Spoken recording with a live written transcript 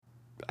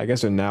I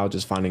guess they're now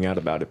just finding out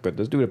about it. But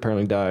this dude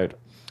apparently died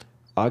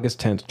August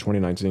 10th,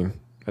 2019,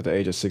 at the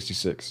age of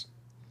 66.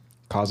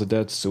 Cause of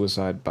death,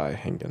 suicide by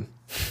hanging.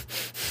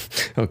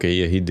 Okay,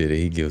 yeah, he did it.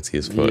 He guilty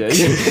as fuck. Yeah,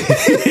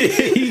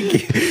 he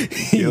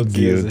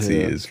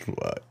guilty as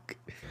fuck.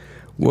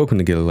 Welcome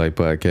to Getta Life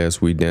podcast.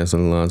 We dance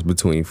on the lines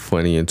between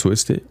funny and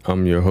twisted.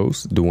 I'm your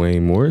host,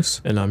 DaWayne Morris.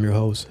 And I'm your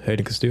host,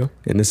 Haydyn Castillo.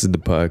 And this is the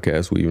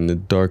podcast where even the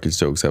darkest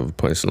jokes have a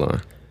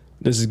punchline.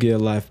 This is Getta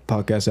Life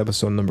podcast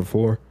episode number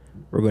 4.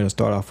 We're going to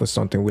start off with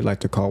something we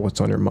like to call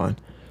What's on Your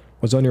Mind.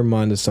 What's on your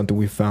mind is something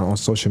we found on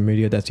social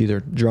media that's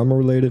either drama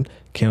related,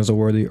 cancel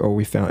worthy, or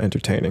we found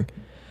entertaining.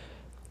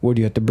 What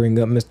do you have to bring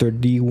up, Mr.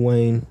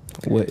 DaWayne?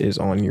 What is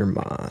on your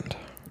mind?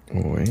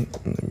 Wait,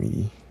 let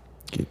me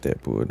get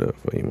that pulled up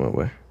for you, my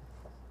boy.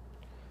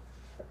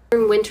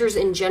 Winters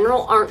in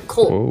general aren't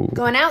cold. Whoa.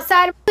 Going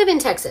outside, I live in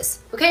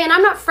Texas, okay? And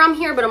I'm not from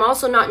here, but I'm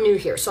also not new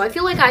here. So I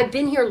feel like I've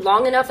been here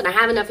long enough and I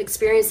have enough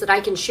experience that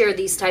I can share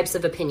these types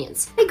of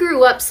opinions. I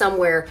grew up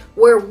somewhere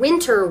where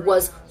winter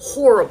was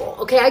horrible,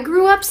 okay? I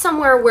grew up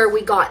somewhere where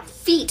we got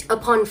feet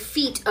upon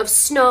feet of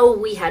snow.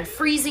 We had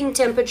freezing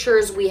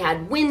temperatures. We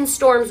had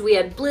windstorms. We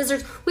had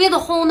blizzards. We had the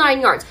whole 9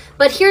 yards.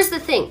 But here's the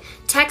thing.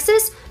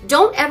 Texas,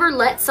 don't ever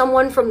let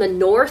someone from the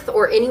north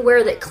or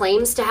anywhere that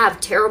claims to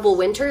have terrible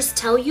winters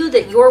tell you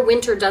that your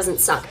winter doesn't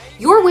suck.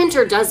 Your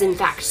winter does in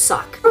fact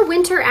suck. Your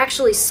winter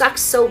actually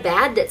sucks so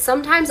bad that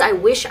sometimes I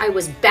wish I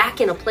was back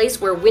in a place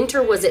where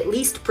winter was at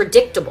least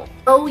predictable.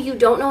 Oh, you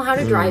don't know how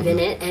to drive in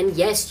it, and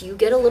yes, you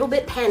get a little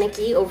bit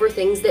panicky over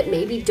things that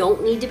maybe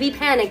don't need to be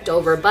panicked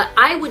over, but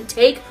I would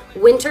take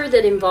winter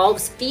that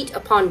involves feet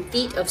upon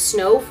feet of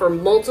snow for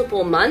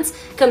multiple months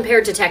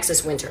compared to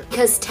Texas winter.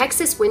 Because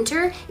Texas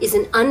winter is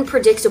an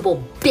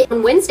unpredictable bit.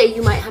 On Wednesday,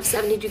 you might have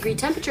 70-degree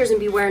temperatures and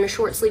be wearing a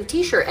short sleeve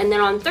t-shirt. And then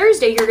on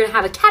Thursday, you're going to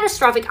have a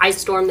catastrophic ice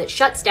storm that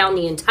shuts down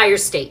the entire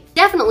state.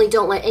 Definitely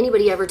don't let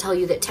anybody ever tell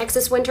you that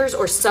Texas winters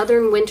or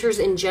southern winters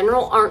in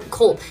general aren't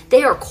cold.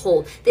 They are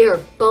cold. They are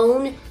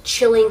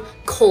bone-chilling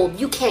cold.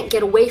 You can't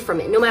get away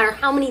from it. No matter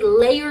how many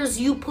layers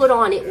you put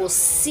on, it will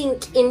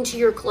sink into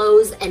your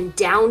clothes and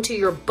down to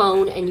your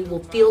bone, and you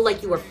will feel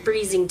like you are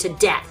freezing to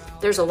death.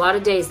 There's a lot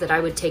of days that I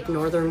would take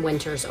northern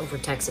winters over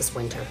Texas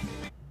winter.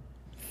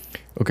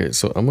 Okay,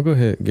 so I'm gonna go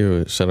ahead and give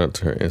a shout out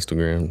to her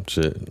Instagram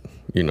shit.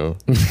 You know,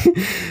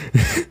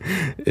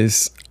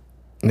 it's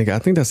nigga. I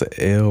think that's a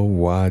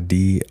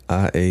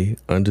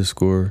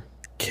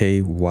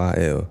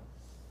LYDIA_KYL.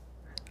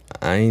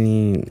 I ain't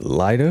even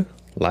lighter,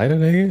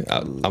 nigga.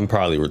 I'm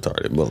probably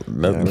retarded, but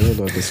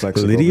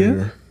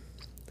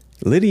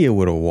Lydia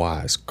with a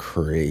Y is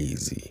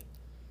crazy.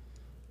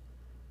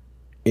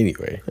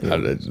 Anyway,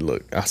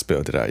 look, I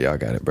spelled it out. Y'all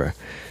got it, bro.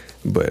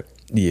 But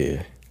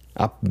yeah,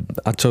 I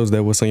chose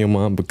that What's on Your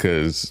Mind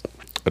because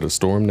of the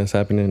storm that's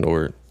happening,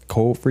 or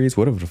cold freeze,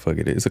 whatever the fuck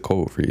it is. It's a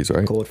cold freeze,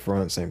 right? Cold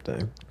front, same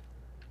thing.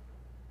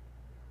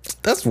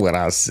 That's what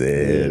I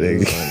said.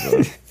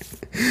 Yeah,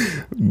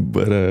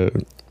 but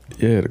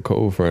yeah, the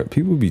cold front.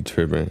 People be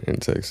tripping in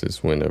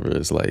Texas whenever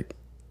it's like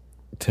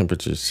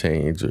temperatures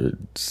change or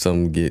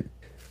some get.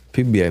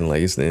 People be acting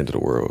like it's the end of the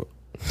world.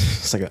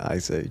 It's like an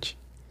ice age.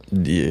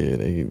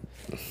 Yeah,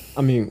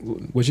 I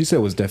mean, what you said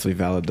was definitely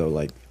valid though.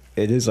 Like,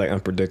 it is like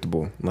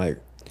unpredictable. Like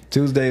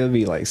Tuesday it'll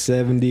be like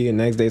 70, and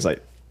next day it's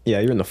like,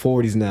 yeah, you're in the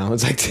 40s now.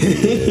 It's like,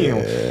 damn.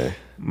 Yeah.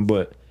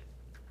 But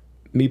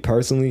me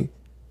personally,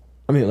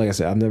 I mean, like I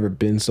said, I've never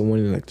been somewhere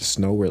in like the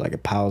snow where like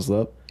it piles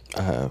up.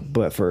 I have.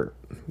 But from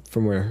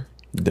where?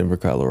 Denver,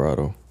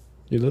 Colorado.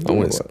 You lived there? I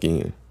went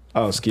skiing.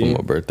 Oh, skiing?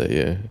 For my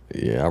birthday,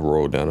 yeah. I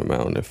rolled down a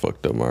mountain and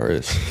fucked up my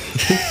wrist.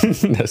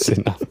 That's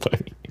it, not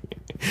funny.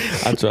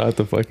 I tried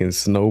to fucking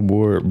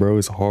snowboard, bro.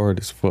 It's hard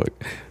as fuck.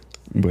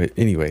 But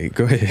anyway,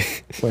 go ahead.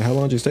 Wait, how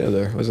long did you stay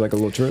there? Was it like a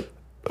little trip?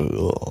 It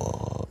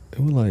was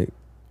like,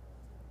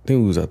 I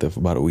think we was out there for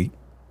about a week.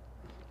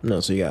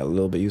 No, so you got a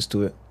little bit used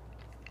to it?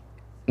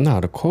 Nah,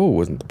 the cold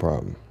wasn't the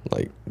problem.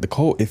 Like, the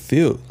cold, I'm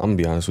gonna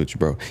be honest with you,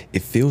 bro.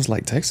 It feels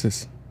like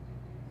Texas.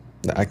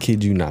 I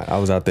kid you not. I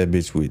was out that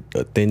bitch with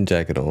a thin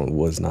jacket on,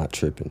 was not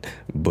tripping.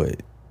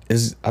 But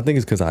I think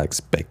it's because I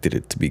expected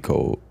it to be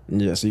cold.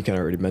 Yeah, so you kind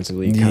of already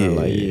mentally kind of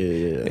like,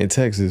 yeah. In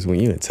Texas, when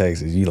you're in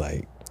Texas, you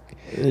like,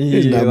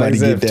 it's not about to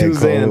get that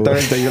Tuesday cold. And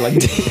Thursday, you're like,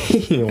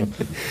 damn.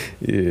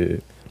 Yeah.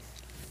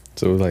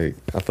 So like,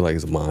 I feel like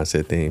it's a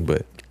mindset thing,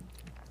 but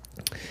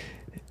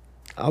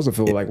I also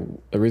feel like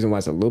the reason why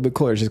it's a little bit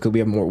colder is just because we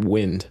have more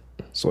wind,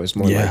 so it's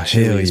more like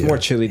chilly. It's more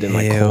chilly than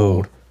like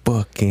cold.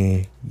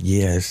 Fucking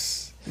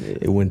yes. Yeah.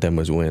 It wasn't that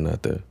much wind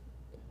out there.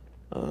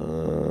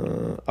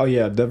 Oh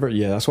yeah, Denver.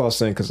 Yeah, that's what I was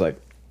saying. Cause like,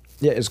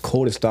 yeah, it's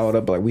cold. It's styled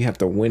up, but like we have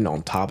the wind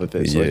on top of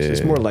it. So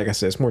it's more like I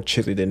said, it's more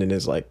chilly than it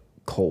is like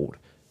cold.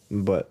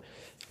 But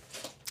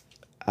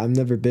I've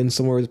never been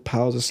somewhere with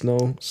piles of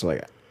snow, so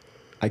like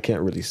I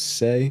can't really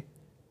say.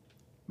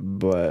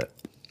 But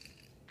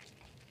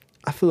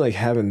I feel like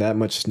having that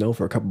much snow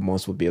for a couple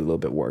months would be a little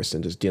bit worse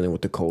than just dealing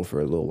with the cold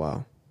for a little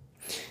while.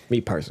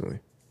 Me personally.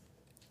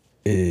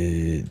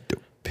 It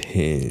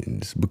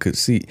depends, because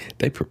see,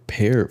 they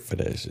prepared for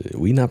that shit.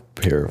 We not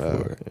prepared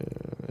for it.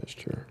 Yeah,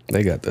 That's true.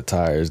 They got the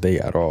tires. They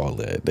got all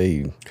that.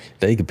 They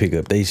can pick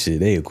up they shit,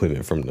 they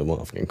equipment from the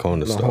motherfucking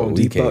corner store. Home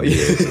We Depot, can't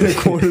do that.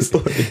 corner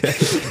store.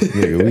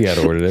 Nigga, we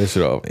gotta order that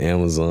shit off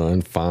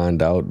Amazon.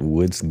 Find out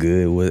what's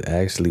good, what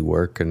actually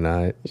work or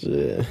not.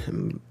 Yeah.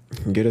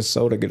 Get a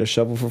soda, get a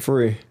shovel for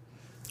free.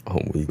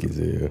 I'm weak as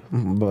hell.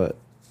 But,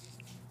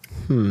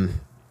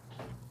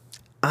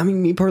 I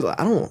mean, me personally,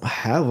 I don't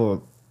have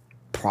a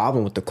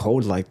problem with the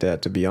cold like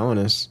that, to be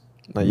honest.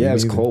 Like, yeah,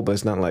 it's cold, but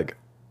it's not like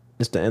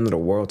it's the end of the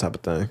world type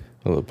of thing.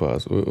 Hold up,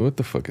 pause. What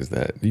the fuck is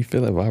that? Do you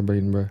feel that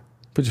vibrating, bro?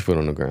 Put your foot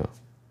on the ground.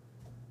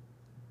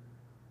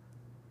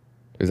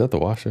 Is that the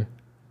washer?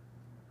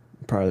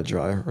 Probably the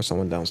dryer or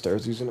someone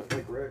downstairs using it.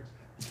 Like Greg.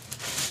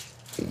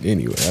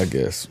 Anyway, I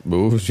guess. But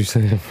what was you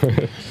saying, bro?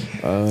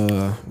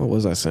 What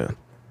was I saying?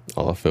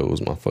 All I felt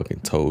was my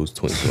fucking toes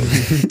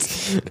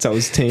twinkling.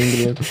 Toes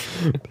tingling.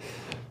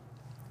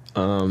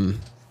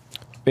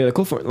 Yeah, the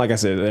cool for, like I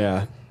said,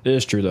 yeah, it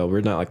is true though.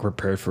 We're not like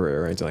prepared for it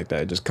or anything like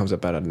that. It just comes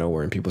up out of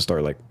nowhere and people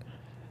start like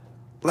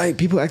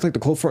people act like the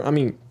cold front. I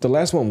mean, the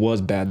last one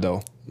was bad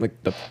though,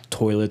 like the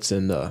toilets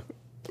and the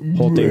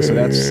whole thing. So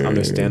that's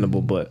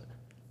understandable. But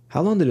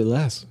how long did it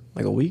last?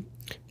 Like a week?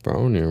 Bro, I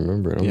don't even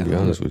remember it. I'm gonna be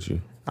honest with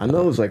you. I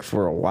know it was like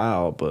for a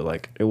while, but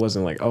like it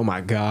wasn't like, oh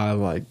my God,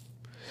 like.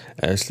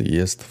 Actually,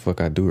 yes, the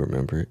fuck I do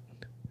remember it.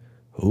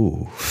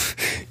 Ooh.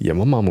 Yeah,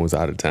 my mama was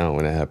out of town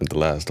when that happened the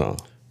last time.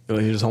 You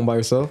were just home by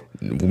yourself?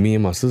 Me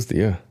and my sister,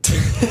 yeah.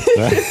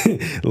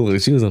 Look,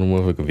 she was on a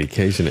motherfucking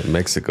vacation in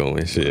Mexico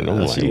and shit. And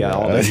I'm like, she got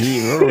all the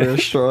heat. We were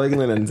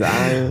struggling and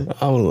dying.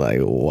 I was like,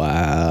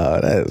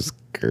 wow, that's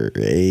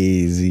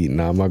crazy.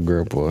 Nah, my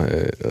grandpa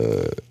had,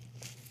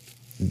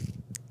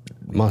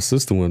 my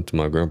sister went to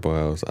my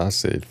grandpa's house. I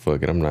said,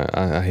 fuck it,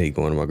 I hate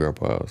going to my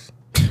grandpa's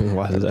house.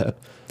 Why is that?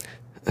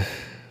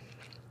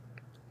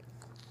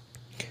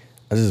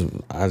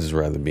 I just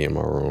rather be in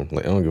my room.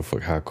 Like, I don't give a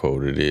fuck how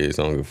cold it is.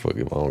 I don't give a fuck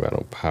if I don't got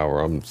no power.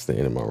 I'm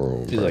staying in my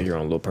room. You like your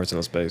own little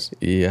personal space.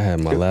 Yeah, I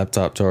had my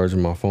laptop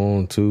charging my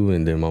phone too,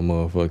 and then my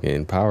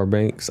motherfucking power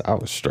banks. I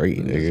was straight,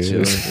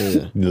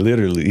 nigga. Yeah.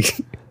 Literally.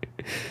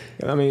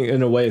 I mean,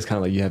 in a way, it's kind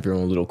of like you have your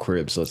own little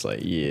crib, so it's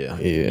like,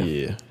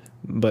 yeah.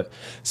 But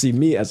see,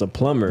 me as a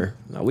plumber,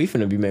 now we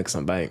finna be making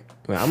some bank.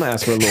 Like, I'm gonna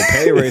ask for a little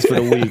pay raise for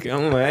the week.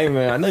 I'm like, hey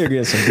man, I know you're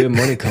getting some good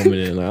money coming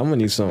in. Like, I'm gonna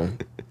need some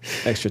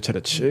extra to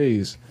the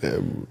cheese.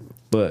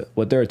 But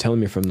what they were telling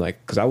me from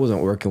like, cause I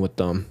wasn't working with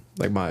them,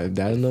 like my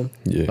dad and them,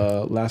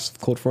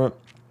 last cold front.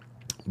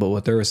 But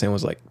what they were saying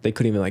was like they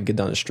couldn't even like get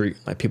down the street.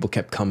 Like people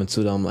kept coming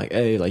to them like,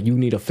 hey, like you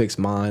need to fix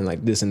mine,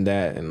 like this and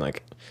that, and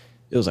like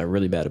it was like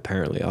really bad.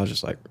 Apparently, I was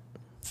just like.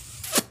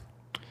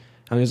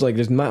 I mean, it's like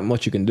there's not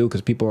much you can do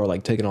because people are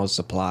like taking all the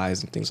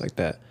supplies and things like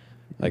that.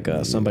 Like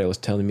somebody was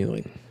telling me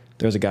like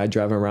there's a guy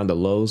driving around the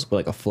Lowe's with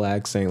like a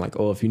flag saying like,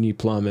 oh, if you need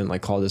plumbing,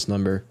 like call this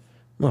number.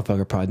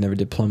 Motherfucker probably never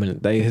did plumbing in a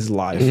day of his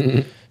life.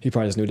 He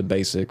probably just knew the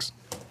basics.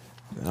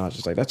 And I was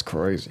just like, that's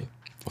crazy.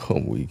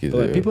 I'm weak as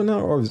like, people now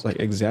are always like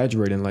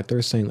exaggerating. Like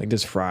they're saying like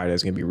this Friday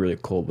is gonna be really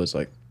cold, but it's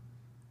like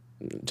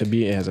to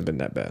be it hasn't been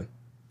that bad.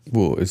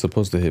 Well, it's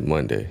supposed to hit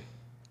Monday.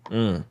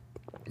 Yeah,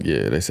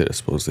 they said it's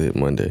supposed to hit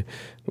Monday,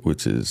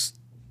 which is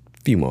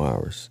a few more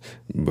hours.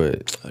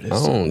 But I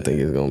don't think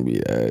it's gonna be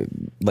that.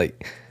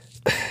 Like,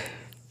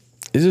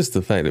 it's just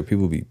the fact that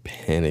people be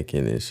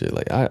panicking and shit.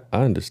 Like, I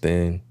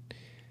understand.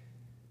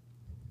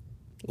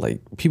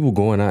 Like, people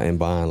going out and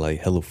buying like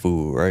hella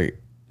food, right?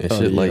 And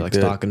shit like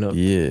that. Stocking up.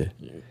 Yeah.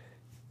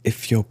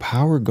 If your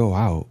power go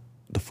out,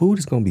 the food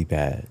is gonna be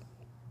bad.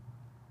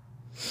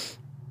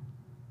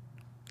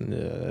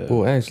 Yeah.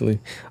 Well, actually,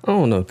 I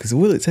don't know, cause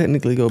will it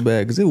technically go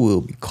bad? Cause it will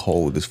be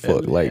cold as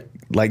fuck.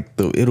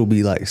 It'll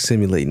be like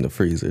simulating the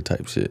freezer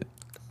type shit.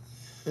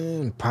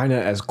 Probably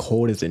not as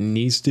cold as it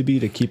needs to be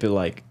to keep it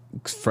like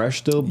fresh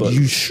still. But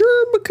you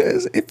sure?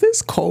 Because if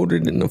it's colder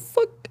than the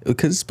fuck,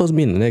 because it's supposed to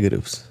be in the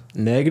negatives.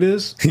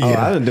 Negatives? Yeah. Oh,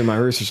 I didn't do my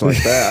research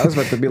like that. I was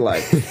about to be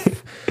like,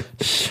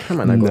 I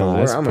might not go to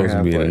work. It's I'm supposed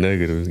to be in the like,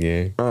 negatives,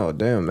 gang. oh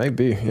damn,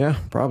 maybe. Yeah,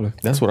 probably.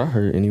 That's what I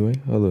heard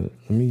anyway. Hold up,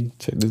 let me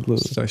check this look.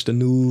 Search the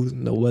news,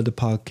 the weather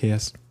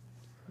podcast.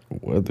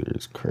 Weather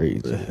is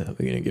crazy. We're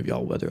gonna give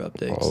y'all weather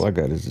updates. All I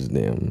got is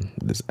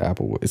this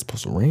Apple. It's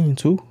supposed to rain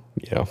too.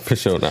 Yeah, for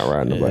sure not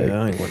riding the bike.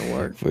 I ain't going to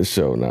work. For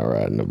sure not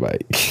riding the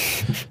bike.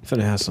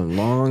 Finna have some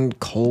long,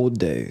 cold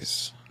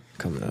days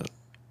coming up.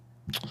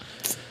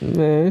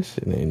 Man,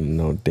 shit ain't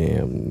no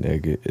damn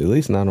negative. At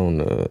least not on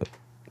the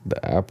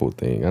Apple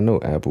thing. I know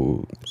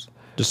Apple.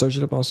 Just search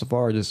it up on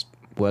Safari. Just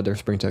weather,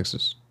 Spring,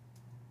 Texas.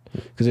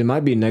 Because it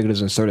might be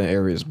negatives in certain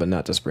areas, but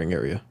not the Spring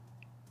area.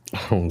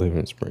 I don't live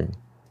in Spring.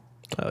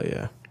 Oh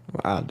yeah,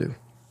 well, I do.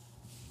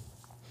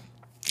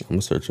 I'm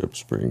gonna search up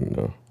Spring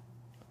though.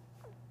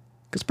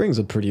 Because Spring's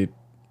a pretty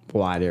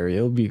wide area.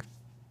 It'll be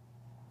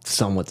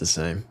somewhat the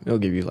same. It'll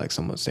give you like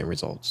somewhat the same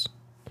results.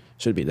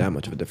 Should be that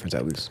much of a difference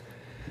at least.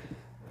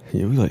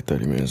 Yeah, we like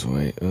 30 minutes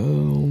away.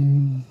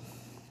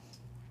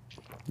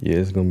 Yeah,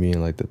 it's gonna be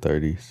in like the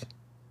 30s.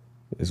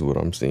 Is what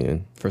I'm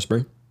seeing. For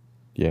spring?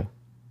 Yeah.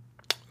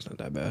 It's not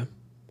that bad.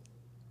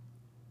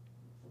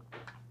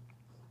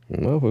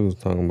 Motherfuckers was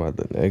talking about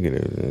the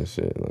negatives and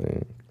shit.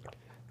 Like,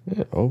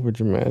 yeah, over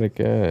dramatic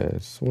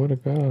ass. Swear to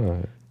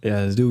God.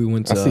 Yeah, this dude we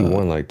went to. I see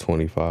one like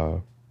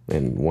 25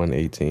 and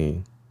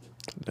 118.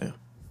 Damn.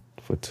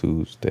 For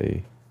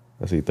Tuesday.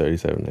 I see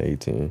 37 to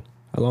 18.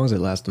 How long is it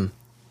lasting?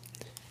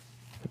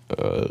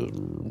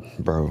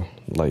 Bro,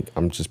 like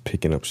I'm just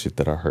picking up shit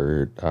that I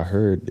heard. I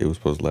heard it was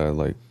supposed to last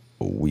like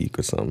a week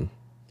or something.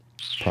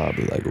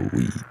 Probably like a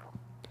week.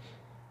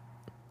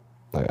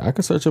 Like I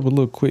could search up a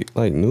little quick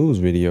like news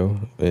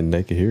video and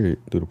they could hear it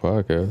through the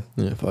podcast.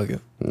 Yeah, fuck it.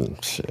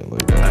 Shit,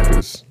 like that,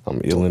 'cause I'm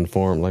ill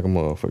informed like a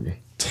motherfucker.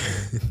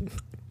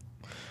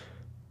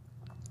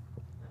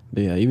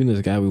 But yeah, even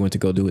this guy we went to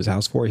go do his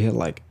house for, he had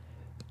like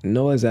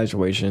no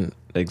exaggeration.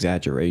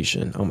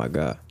 Oh my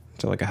God.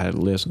 So like I had a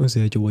list.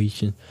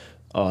 Exaggeration.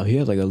 He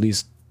had like at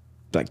least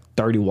like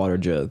 30 water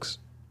jugs.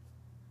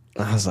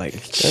 I was like,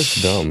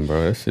 that's dumb,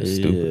 bro. That shit's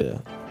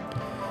stupid.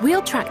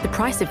 We'll track the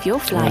price of your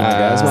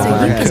flight, so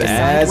you can decide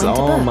ads. when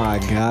to Oh book. my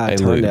God, Hey,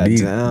 turn look, that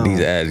these down.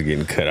 ads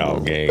getting cut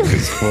out, gang.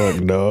 It's fuck,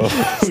 dog.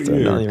 not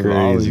even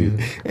Crazy. volume.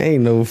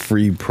 Ain't no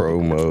free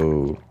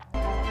promo.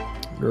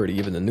 We're already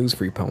giving the news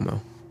free promo.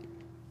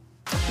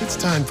 It's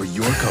time for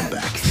your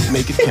comeback.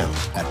 Make it count.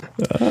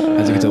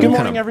 As you can tell, Good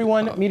morning,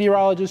 everyone.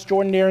 Meteorologist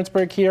Jordan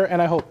Darentsburg here,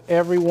 and I hope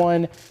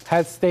everyone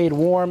has stayed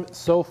warm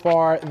so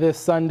far this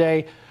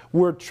Sunday.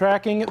 We're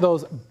tracking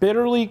those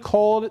bitterly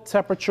cold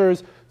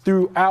temperatures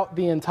throughout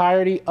the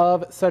entirety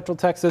of Central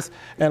Texas.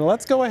 And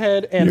let's go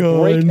ahead and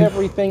break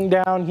everything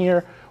down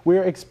here.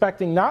 We're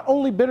expecting not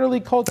only bitterly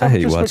cold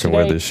temperatures for today,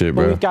 weather shit,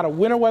 but bro. we've got a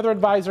winter weather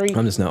advisory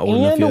I'm just not old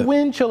enough and a yet.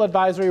 wind chill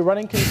advisory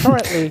running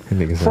concurrently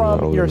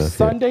from your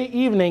Sunday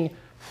evening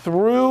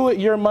through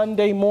your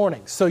Monday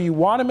morning. So you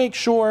want to make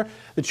sure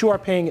that you are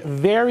paying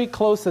very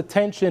close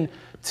attention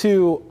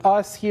to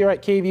us here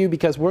at KVU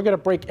because we're going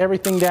to break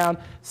everything down,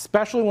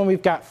 especially when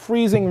we've got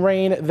freezing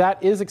rain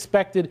that is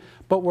expected,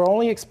 but we're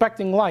only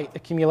expecting light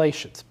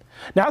accumulations.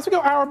 Now, as we go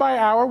hour by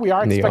hour, we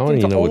are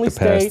expecting to only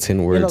stay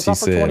in those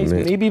upper 20s,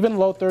 maybe even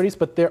low 30s,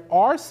 but there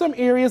are some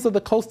areas of the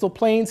coastal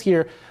plains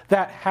here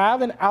that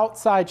have an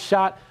outside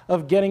shot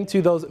of getting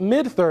to those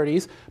mid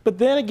 30s. But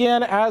then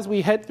again, as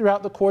we head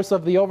throughout the course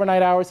of the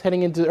overnight hours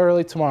heading into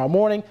early tomorrow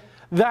morning,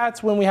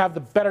 that's when we have the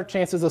better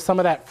chances of some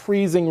of that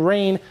freezing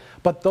rain,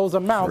 but those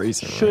amounts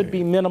should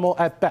be minimal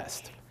at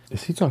best.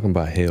 Is he talking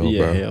about hail,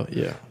 Yeah, bro? hail,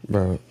 yeah.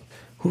 Bro,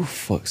 who the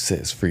fuck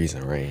says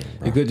freezing rain,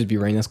 bro? It could just be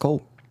rain that's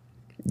cold.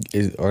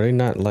 Are they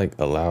not like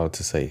allowed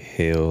to say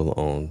hail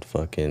on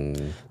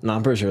fucking? No,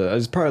 I'm pretty sure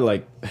it's probably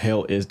like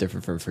hail is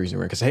different from freezing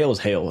rain because hail is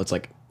hail. It's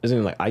like, isn't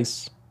it like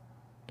ice?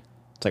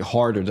 It's like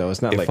harder though.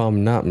 It's not like. If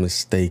I'm not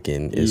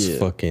mistaken, it's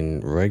fucking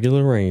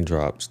regular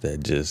raindrops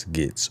that just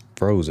gets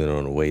frozen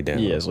on the way down.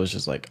 Yeah, so it's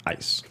just like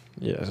ice.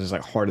 Yeah, it's just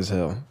like hard as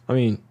hell. I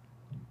mean,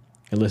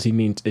 unless he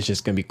means it's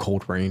just gonna be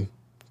cold rain,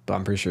 but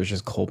I'm pretty sure it's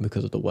just cold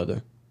because of the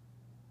weather.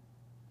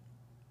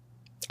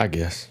 I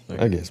guess,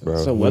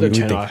 bro. So Weather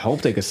Channel, I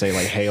hope they could say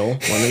like hail. When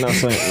they're not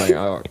saying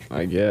like,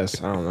 I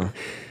guess, I don't know.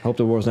 Hope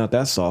the world's not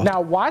that soft.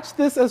 Now watch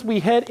this as we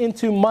head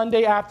into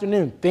Monday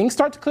afternoon. Things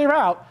start to clear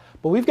out,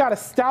 but we've got a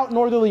stout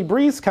northerly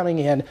breeze coming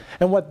in,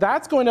 and what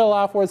that's going to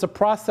allow for is a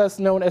process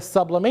known as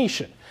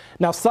sublimation.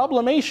 Now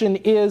sublimation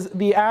is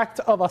the act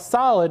of a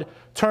solid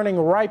turning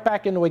right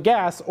back into a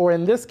gas, or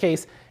in this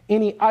case,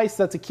 any ice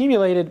that's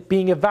accumulated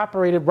being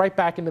evaporated right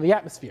back into the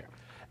atmosphere.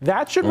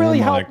 That should really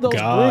help those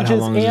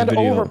bridges and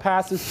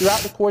overpasses throughout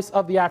the course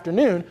of the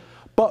afternoon.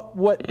 But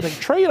what the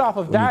trade-off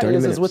of that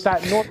is with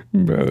that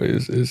bro,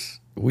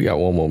 we got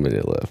 1 more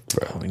minute left,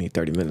 bro. We need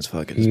 30 minutes.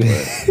 Fuck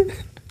it.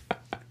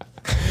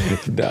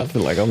 I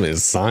feel like I'm in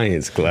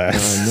science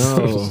class. I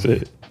know.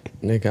 Shit.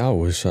 Nigga, I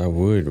wish I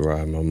would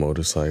ride my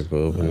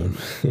motorcycle.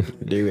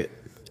 Do it.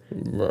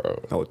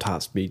 Bro. I would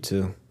top speed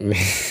too.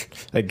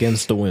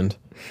 Against the wind.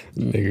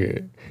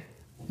 Nigga.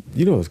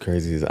 You know what's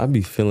crazy is I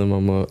be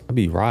feeling I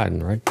be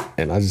riding, right?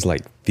 And I just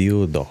like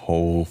feel the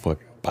whole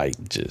fucking bike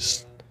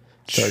just.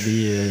 So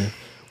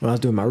when I was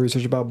doing my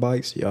research about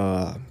bikes,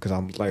 because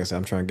I'm like I said,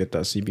 I'm trying to get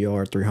that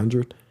CBR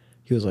 300.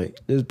 He was like,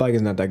 "This bike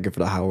is not that good for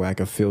the highway. I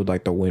can feel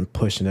like the wind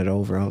pushing it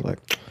over." I was like,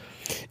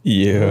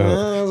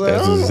 "Yeah,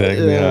 that's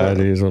exactly how it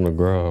is on the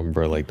ground,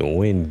 bro. Like the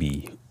wind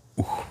be."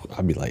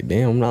 I'd be like,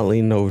 "Damn, I'm not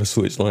leaning over to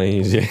switch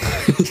lanes yet."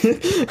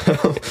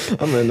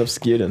 I'm gonna end up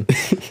skidding.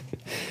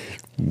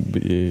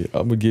 But yeah,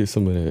 I'm gonna get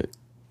some of that.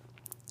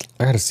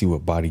 I gotta see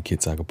what body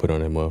kits I could put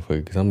on that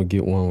motherfucker because I'm gonna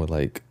get one with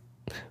like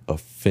a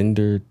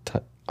fender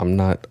type. I'm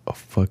not a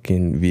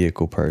fucking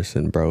vehicle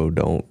person, bro.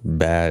 Don't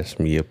bash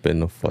me up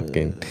in the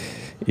fucking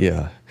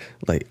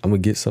Like I'm gonna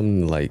get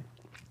something like,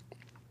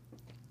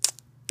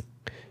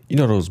 you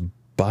know, those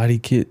body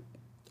kit.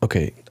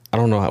 Okay, I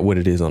don't know what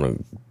it is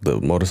on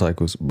the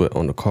motorcycles, but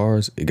on the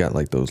cars, it got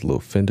like those little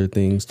fender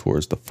things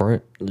towards the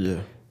front. Yeah,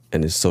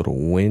 and it's so the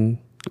wind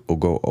will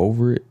go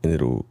over it and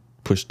it'll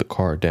push the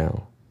car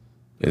down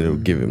and it'll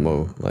give it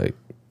more like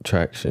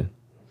traction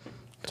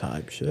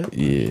type shit.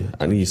 Yeah,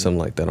 I need something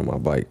like that on my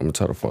bike. I'm gonna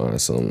try to find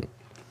some.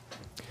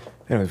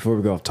 Anyway, before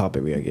we go off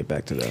topic, we gotta get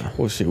back to that.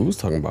 Well, shit, we was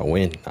talking about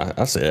wind.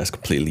 I said that's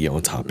completely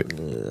on topic.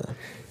 Yeah.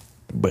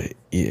 But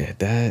yeah,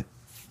 that.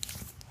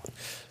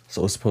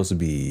 So it's supposed to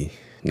be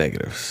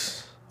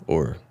negatives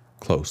or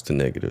close to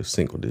negative,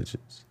 single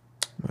digits.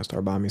 I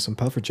start buying me some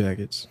puffer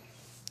jackets.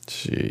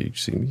 Shit, you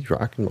see me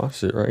rocking my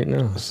shit right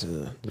now. That's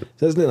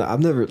the thing, like, I've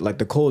never, like,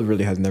 the cold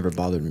really has never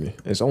bothered me.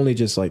 It's only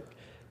just like,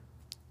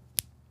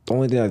 the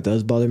only thing that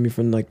does bother me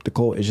from like the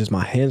cold is just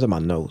my hands and my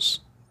nose.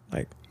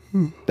 Like,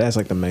 that's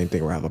like the main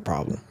thing where I have a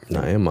problem.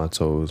 Nah, and my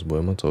toes,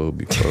 boy. My toes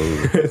be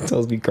cold.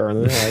 Toes be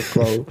curling like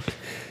cold.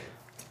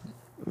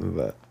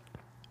 But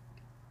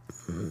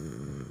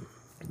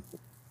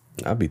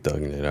I be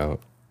thugging it out.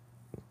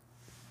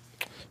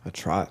 I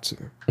tried to.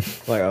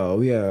 Like,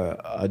 we had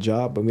a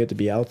job, but we had to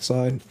be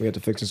outside. We had to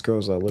fix this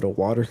girl's little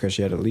water because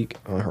she had a leak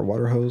on her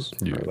water hose,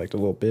 or, like the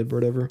little bib or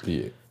whatever.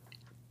 Yeah.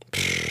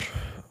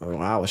 Oh,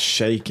 I was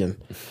shaking.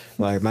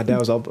 Like, my dad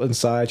was up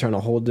inside trying to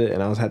hold it,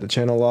 and I had the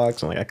channel lock,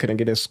 so like I couldn't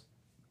get this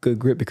good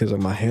grip because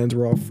like my hands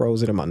were all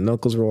frozen and my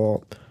knuckles were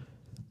all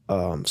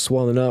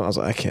swelling up. I was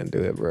like, I can't do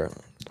it, bro.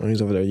 And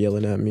he's over there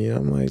yelling at me.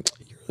 I'm like,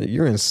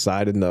 you're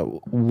inside in the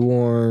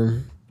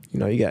warm. You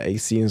know, you got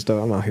AC and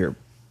stuff. I'm out here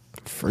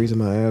freezing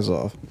my ass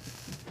off.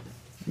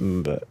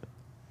 But,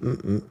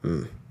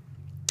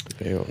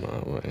 Hell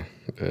no,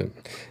 man.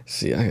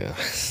 See, I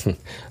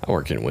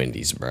work in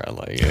Wendy's, bro.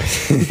 Like,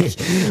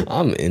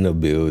 I'm in a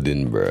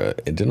building, bro.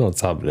 And then on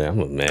top of that, I'm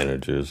a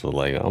manager. So,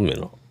 like, I'm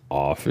in an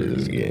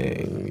office,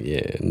 gang.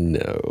 Yeah,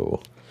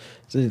 no.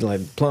 See,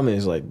 like, plumbing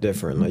is, like,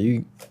 different. Like,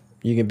 you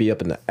can be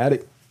up in the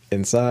attic,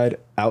 inside,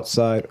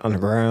 outside,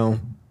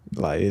 underground.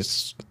 Like,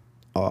 it's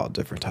all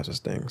different types of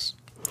things.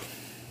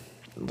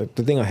 Like,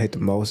 the thing I hate the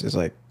most is,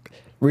 like,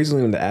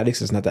 recently in the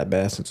attics, it's not that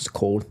bad since it's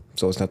cold,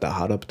 so it's not that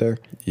hot up there.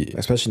 Yeah.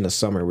 Especially in the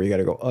summer where you got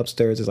to go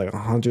upstairs. It's like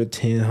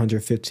 110,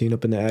 115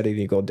 up in the attic.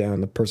 And you go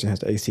down, the person has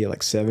the AC at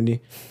like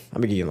 70.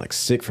 I'm getting like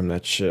sick from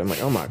that shit. I'm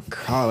like, oh my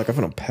God, like I'm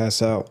gonna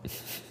pass out.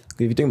 If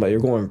you think about it, you're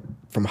going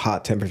from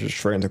hot temperatures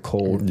straight into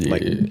cold. Yeah.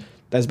 Like,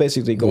 that's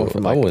basically going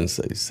from like, I wouldn't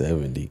say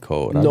 70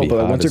 cold. no,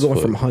 but once you're going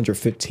from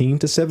 115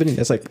 to 70,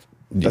 that's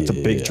a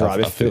big drop.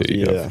 It feels,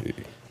 yeah.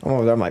 I'm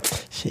over there, I'm like,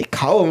 shit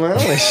cold, man.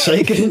 I'm like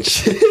shaking and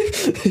shit.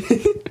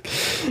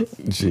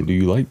 Shit, do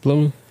you like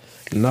plumbing?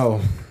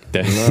 No.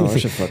 No, that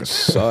shit fucking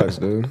sucks,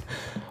 dude.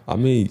 I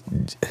mean,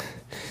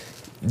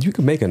 you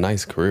can make a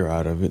nice career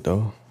out of it,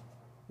 though.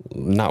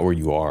 Not where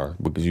you are,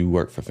 because you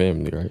work for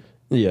family, right?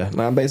 Yeah,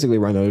 like, basically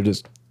right now they're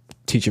just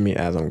teaching me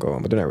as I'm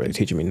going, but they're not really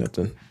teaching me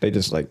nothing. They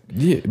just like...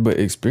 Yeah, but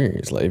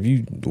experience. Like, if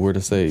you were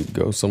to say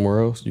go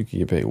somewhere else, you could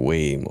get paid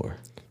way more.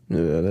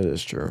 Yeah, that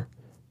is true.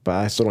 But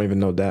I still don't even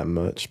know that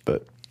much.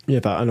 But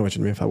yeah, I know what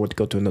you mean. If I were to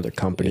go to another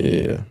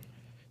company, yeah,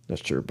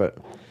 that's true. But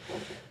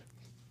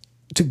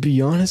to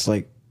be honest,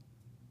 like,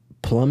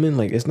 plumbing,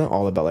 like, it's not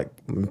all about, like,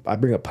 I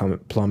bring up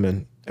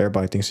plumbing.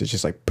 Everybody thinks it's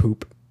just like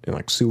poop and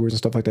like sewers and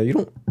stuff like that. You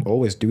don't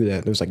always do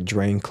that. There's like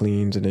drain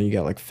cleans, and then you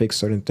got like fix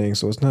certain things.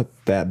 So it's not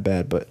that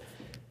bad, but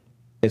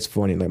it's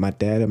funny. Like, my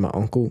dad and my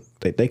uncle,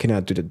 they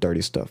cannot do the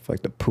dirty stuff,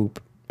 like the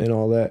poop and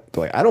all that.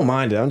 But, like, I don't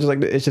mind it. I'm just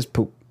like, it's just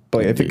poop. But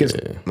like, if it gets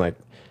like,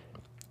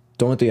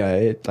 the only thing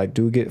I like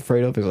do get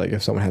afraid of is like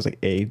if someone has like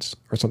AIDS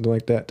or something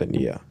like that, then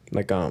yeah.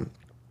 Like,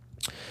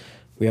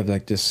 we have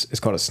like this, it's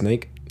called a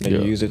snake, and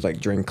you use it like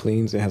drain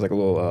cleans. It has like a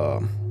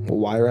little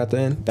wire at the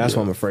end. That's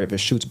what I'm afraid if it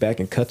shoots back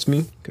and cuts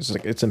me, because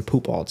like it's in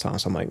poop all the time.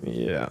 So I'm like,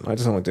 yeah, like,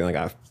 that's the only thing like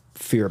I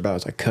fear about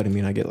is like cutting me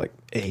and I get like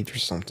AIDS or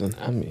something.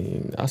 I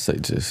mean, I say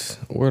just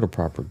wear the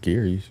proper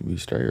gear. You should be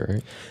straight,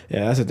 right?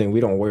 Yeah, that's the thing.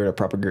 We don't wear the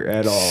proper gear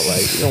at all.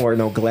 Like, we don't wear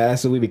no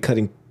glasses. We be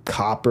cutting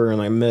copper and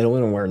like metal. We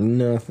don't wear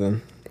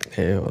nothing.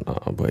 Hell no,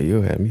 but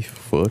you had me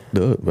fucked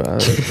up, bro.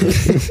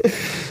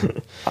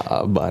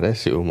 I'll buy that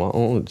shit with my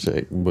own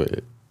check,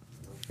 but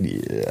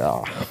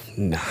yeah,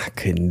 nah, I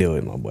couldn't do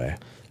it, my boy.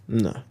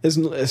 No, it's.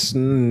 I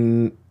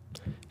mean,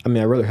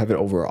 I'd rather have it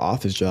over an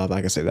office job.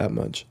 I can say that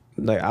much.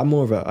 Like, I'm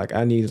more of a, like,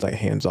 I need like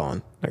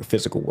hands-on, like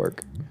physical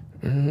work.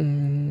 I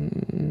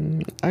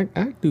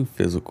do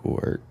physical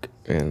work,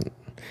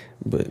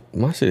 but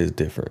my shit is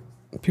different.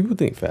 People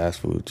think fast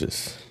food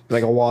just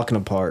like a walk in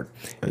the park.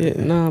 Yeah,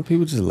 nah,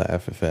 people just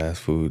laugh at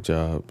fast food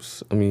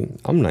jobs. I mean,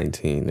 I'm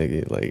 19,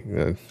 nigga. Like,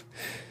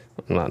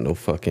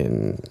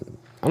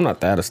 I'm not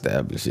that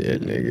established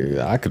yet, nigga.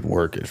 I could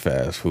work at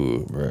fast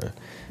food, bro.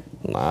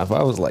 Nah, if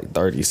I was like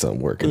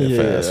 30-something working at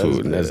fast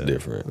food, that's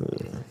different.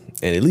 Yeah.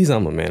 And at least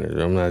I'm a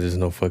manager. I'm not just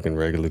no fucking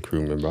regular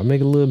crew member. I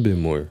make a little bit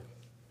more.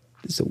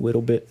 Just a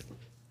little bit.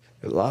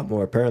 A lot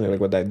more, apparently, like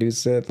what that dude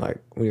said. Like,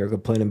 when you're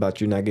complaining about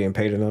you not getting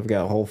paid enough,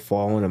 got a whole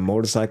phone, a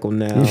motorcycle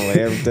now, like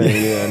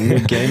everything, yeah,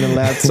 new gaming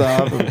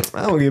laptop.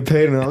 I don't get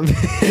paid enough.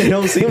 It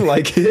don't seem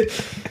like it.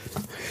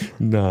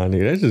 Nah,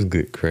 nigga, that's just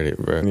good credit,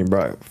 bro. And he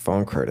brought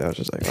phone credit. I was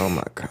just like, oh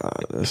my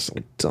God, that's so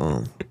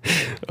dumb.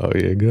 Oh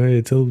yeah, go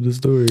ahead, tell the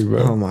story,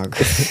 bro. Oh my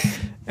God.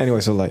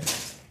 Anyway, so like,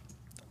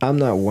 I'm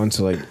not one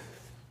to like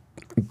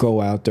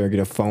go out there and get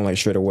a phone like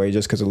straight away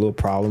just because of a little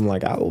problem.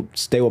 Like, I will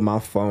stay with my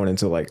phone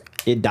until like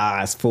it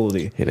dies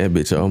fully. Yeah, that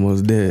bitch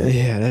almost dead.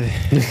 Yeah,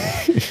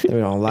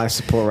 they're on life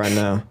support right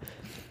now.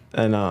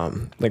 And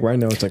like right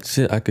now it's like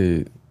shit. I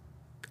could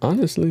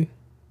honestly.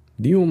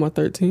 Do you want my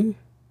 13?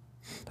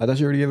 I thought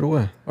you already gave it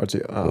away.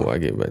 Well, I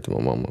gave it back to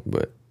my mama,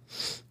 but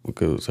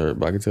because it was her.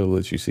 But I can tell her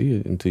let you see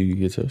it until you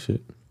get your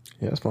shit.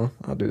 Yeah, that's fine.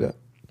 I'll do that.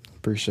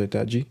 Appreciate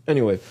that, G.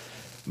 Anyway,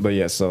 but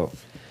yeah, so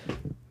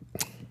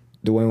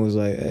DaWayne was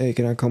like, hey,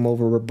 can I come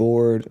over? We're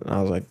bored. And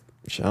I was like,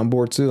 shit, I'm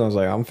bored too. I was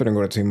like, I'm finna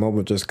go to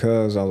T-Mobile just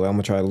cause. I was like, I'm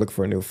gonna try to look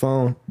for a new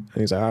phone.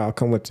 And he's like, all right, I'll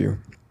come with you.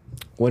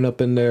 Went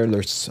up in there.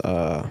 There's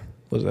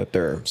was that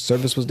their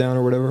service was down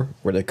or whatever,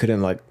 where they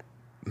couldn't like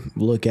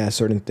look at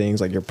certain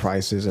things like your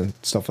prices and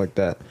stuff like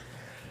that.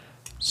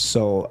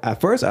 So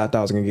at first I thought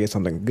I was gonna get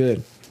something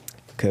good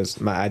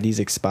because my ID's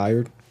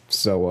expired.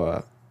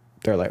 So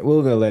they're like,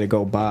 we're gonna let it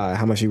go by.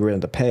 How much are you willing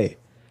to pay?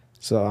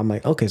 So I'm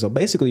like, okay, so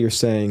basically you're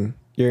saying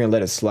you're gonna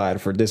let it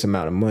slide for this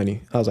amount of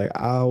money. I was like,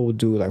 I'll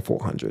do like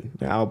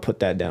 400. I'll put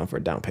that down for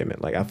a down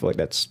payment. Like I feel like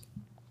that's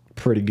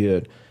pretty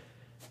good.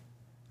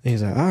 And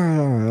he's like,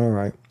 all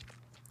right.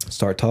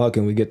 Start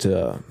talking. We get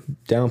to a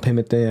down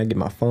payment thing. I get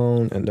my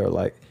phone, and they're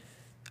like,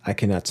 I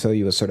cannot tell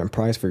you a certain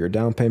price for your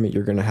down payment.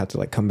 You're gonna have to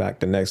like come back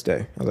the next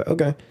day. I was like,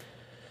 okay.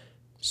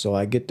 So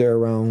I get there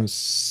around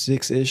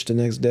 6-ish the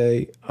next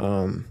day.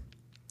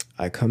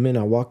 I come in,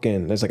 I walk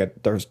in.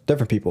 There's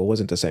different people. It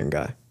wasn't the same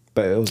guy,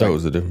 but it was. That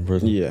was a different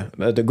person. Yeah,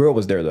 the girl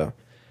was there though,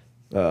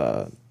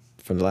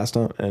 from the last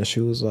time, and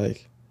she was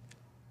like,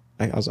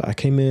 I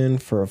came in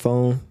for a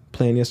phone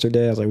plan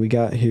yesterday. I was like, we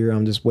got here.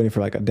 I'm just waiting for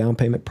like a down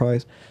payment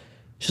price.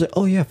 She's like,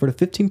 oh yeah, for the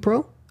 15 Pro.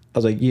 I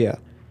was like, yeah.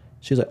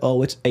 She's like,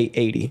 oh, it's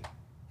 880.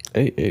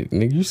 880,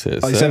 nigga, you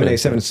said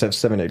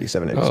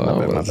 780. Oh,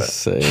 my bad.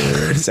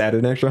 Just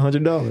added an extra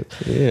 $100.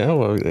 Yeah, I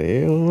was like,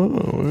 hell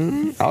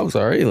no. I was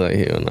already like,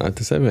 hell no,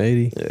 the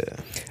 780. Yeah.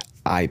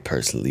 I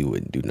personally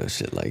wouldn't do no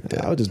shit like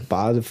that. I would just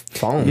buy the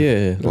phone.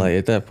 Yeah, like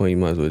at that point, you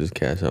might as well just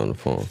cash out on the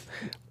phone.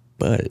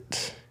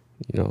 But,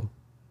 you know,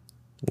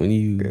 when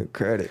you good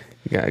credit,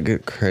 you got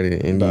good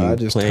credit and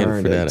you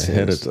plan for that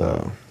ahead of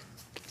time.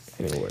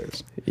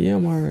 Anyways, yeah,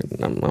 I'm alright.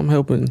 I'm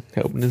helping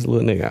this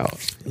little nigga out.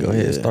 Go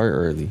ahead, start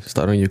early.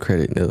 Start on your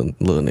credit,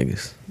 little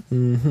niggas.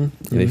 And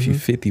if you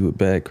 50 with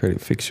bad credit,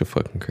 fix your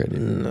fucking credit.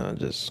 No,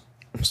 just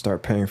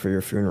start paying for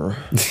your funeral.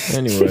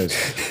 Anyways,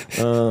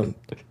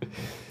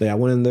 yeah, I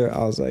went in there.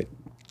 I was like,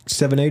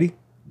 780.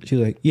 She's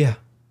like, yeah.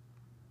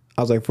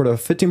 I was like, for the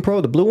 15 Pro,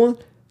 the blue one.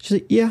 She's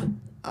like, yeah.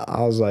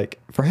 I was like,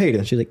 for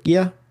Haydyn. She's like,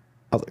 yeah.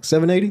 I was like,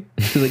 780?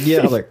 She's like, yeah.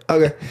 I was like,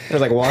 okay. I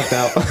was like, walked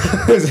out.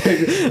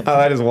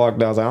 I just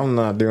walked out. I was like, I'm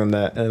not doing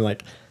that. And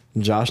like,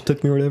 Josh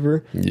took me or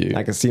whatever. Yeah.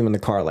 I could see him in the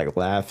car, like,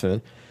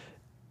 laughing.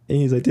 And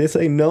he's like, did they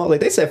say no?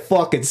 Like, they said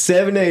fucking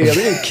 780. They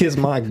didn't kiss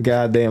my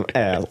goddamn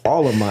ass.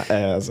 All of my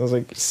ass. I was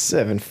like,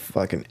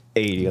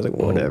 780. I was like,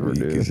 whatever,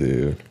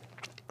 dude.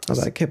 I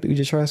was like, you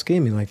just try to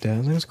scam me like that. I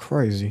was like, that's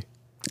crazy.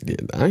 Yeah,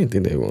 I didn't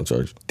think they were going to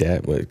charge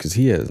that much because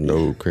he has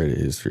no credit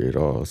history at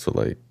all. So,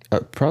 like,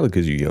 probably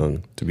because you're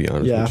young, to be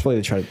honest. Yeah, I feel like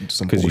they try to do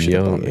some bullshit. Because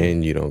you're young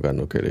and you don't got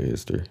no credit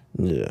history.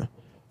 Yeah.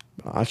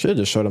 I should have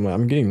just showed them, like,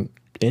 I'm getting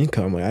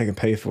income. Like, I can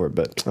pay for it,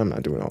 but I'm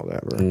not doing all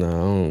that, bro.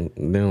 No,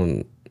 they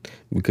don't.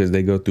 Because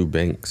they go through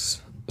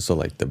banks. So,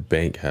 like, the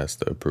bank has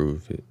to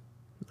approve it.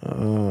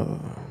 Oh,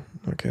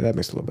 okay. That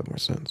makes a little bit more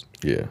sense.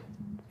 Yeah.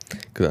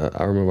 Because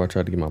I remember I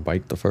tried to get my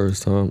bike the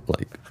first time,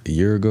 like, a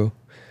year ago.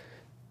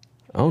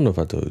 I don't know if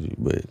I told you,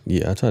 but,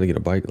 yeah, I tried to get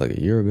a bike, like,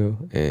 a year ago,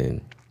 and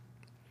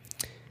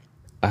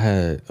I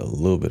had a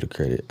little bit of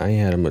credit. I ain't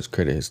had much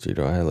credit history,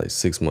 though. I had, like,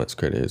 6 months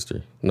credit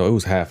history. No, it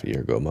was half a year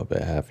ago. My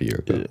bad, half a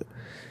year ago. Yeah.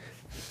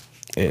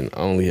 And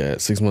I only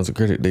had 6 months of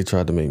credit. They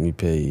tried to make me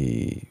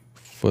pay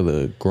for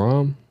the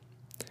Grom.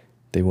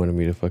 They wanted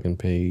me to fucking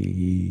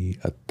pay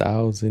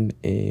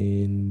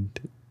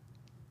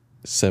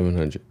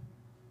 $1,700.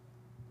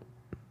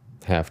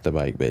 Half the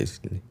bike,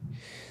 basically.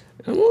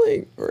 I'm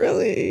like,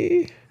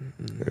 really?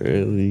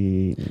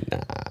 Really?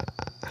 Nah.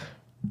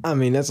 I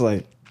mean, that's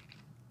like,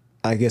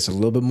 I guess a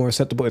little bit more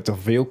acceptable. It's a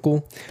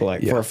vehicle, but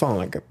like for a phone,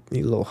 like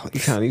you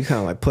kind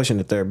of like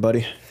pushing it there,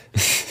 buddy.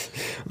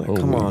 Like,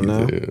 come on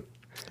now. Dude.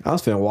 I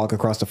was finna walk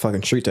across the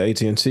fucking street to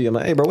AT&T. I'm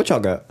like, hey, bro, what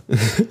y'all got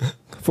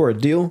for a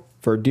deal?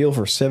 For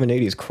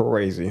 780 is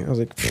crazy. I was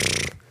like,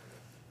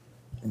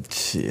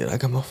 shit, I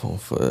got my phone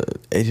for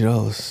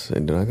 $80,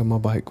 and then I got my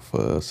bike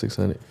for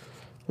 $600.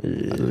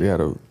 Yeah. I just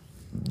got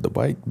the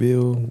bike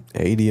bill,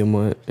 $80 a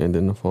month, and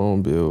then the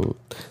phone bill.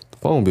 The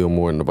phone bill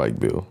more than the bike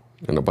bill,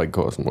 and the bike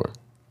costs more.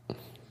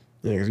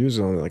 Yeah, because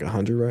usually only like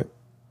 100, right?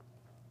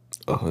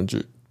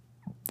 100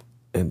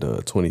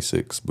 and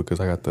 26 because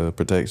I got the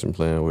protection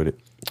plan with it.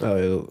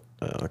 Oh,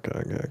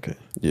 okay.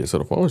 Yeah, so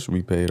the phone should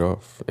be paid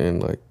off in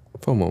like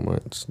 4 more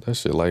months. That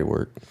shit light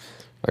work.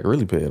 I can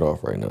really pay it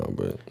off right now,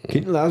 but I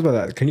was about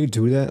that. Can you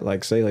do that?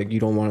 Like, say, like you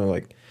don't want to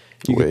like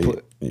you wait. Could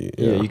put,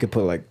 you could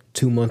put like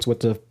 2 months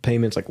worth of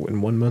payments like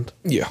in 1 month.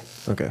 Yeah.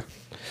 Okay.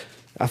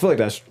 I feel like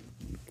if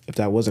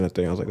that wasn't a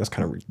thing, I was like, that's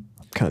kind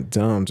of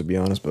dumb to be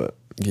honest, but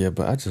yeah,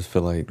 but I just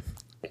feel like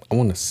I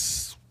want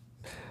to.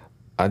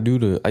 I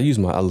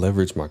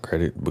leverage my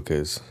credit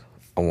because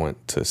I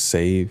want to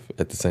save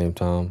at the same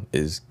time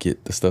is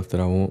get the stuff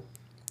that I want.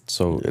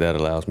 So that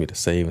allows me to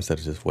save instead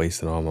of just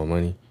wasting all my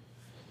money.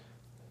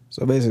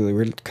 So basically,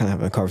 we're kind of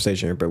having a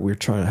conversation here, but we're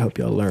trying to help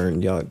y'all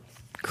learn. Y'all,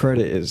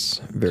 credit is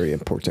very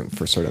important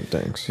for certain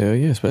things. Hell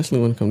yeah, especially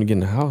when it comes to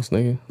getting a house,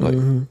 nigga. Like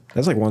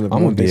That's like one of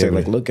the things they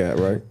like look at,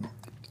 right?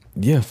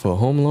 Yeah, for a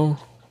home loan.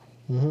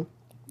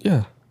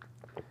 Yeah,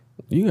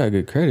 you got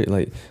good credit.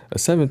 Like a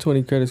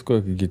 720 credit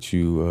score could get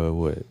you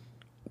what?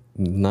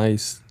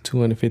 Nice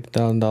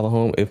 $250,000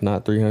 home, if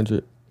not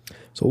 300.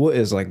 So what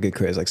is like good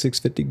credit? Is like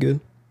 650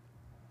 good?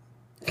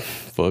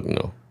 Fuck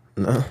no.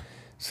 No.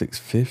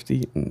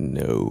 650?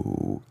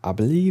 No. I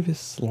believe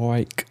it's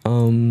like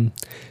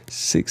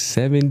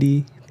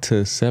 670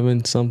 to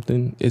 7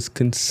 something. It's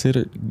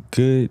considered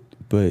good,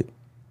 but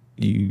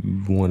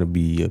you want to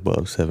be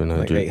above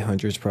 700. Like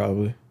 800s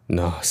probably.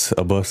 No, it's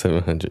above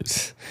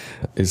 700s.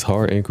 It's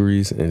hard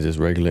inquiries and just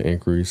regular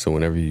inquiries. So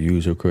whenever you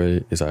use your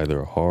credit, it's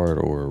either a hard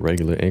or a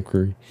regular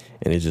inquiry,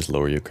 and it just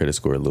lower your credit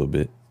score a little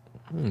bit.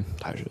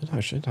 Tight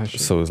shit.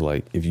 So it's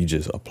like if you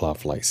just apply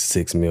for like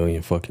 6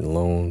 million fucking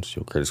loans,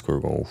 your credit score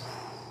going.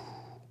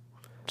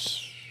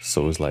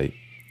 So it's like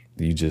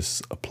you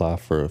just apply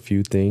for a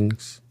few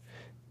things,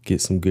 get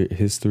some good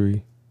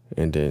history,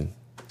 and then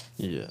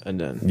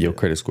your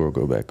credit score will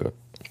go back up.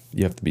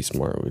 You have to be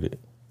smart with it.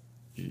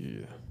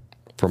 Yeah.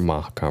 From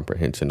my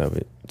comprehension of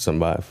it, some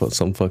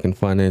fucking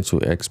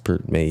financial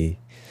expert may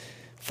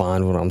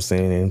find what I'm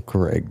saying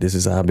incorrect. This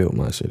is how I built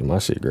my shit, and my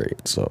shit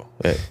great. So,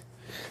 hey.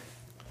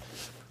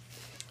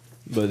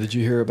 But did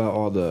you hear about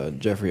all the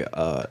Jeffrey?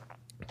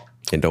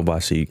 And don't buy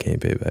shit you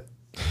can't pay back.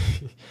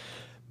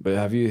 But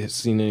have you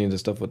seen any of the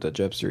stuff with the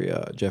Jeffrey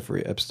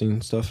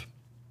Epstein stuff?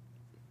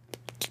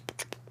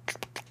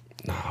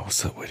 Nah,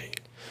 what's up with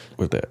it?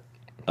 With that?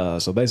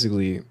 So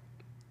basically,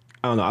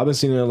 I don't know. I've been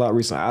seeing it a lot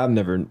recently.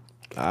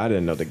 I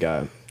didn't know the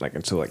guy like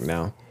until like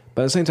now.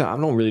 But at the same time, I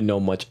don't really know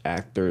much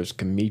actors,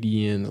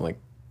 comedians, like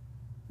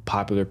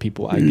popular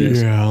people, I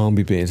guess. Yeah, I don't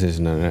be paying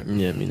attention to that.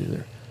 Yeah, me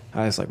neither.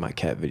 I just like my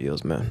cat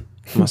videos, man.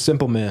 I'm a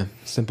simple man.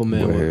 Simple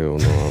man. Well,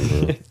 hell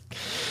no, bro.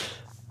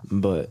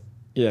 But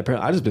yeah,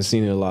 apparently I just been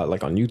seeing it a lot,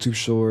 like on YouTube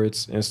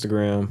Shorts,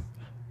 Instagram,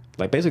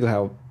 like basically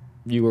how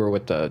you were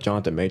with the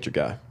Jonathan Major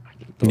guy.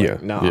 But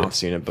like, now I'm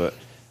seeing it, but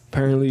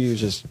apparently he was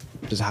just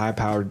this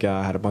high-powered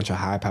guy, had a bunch of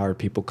high-powered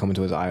people coming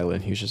to his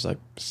island. He was just like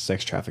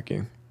sex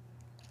trafficking.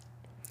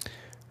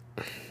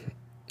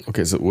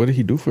 Okay, so what did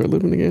he do for a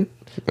living again?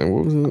 And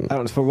what was it? I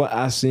don't know. For what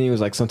I seen, it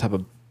was like some type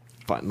of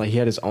like he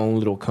had his own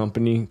little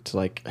company to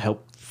like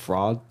help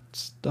fraud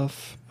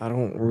stuff. I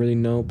don't really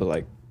know, but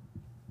like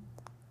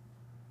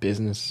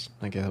business.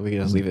 I guess we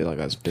can just leave it like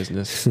as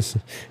business.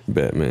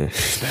 Batman.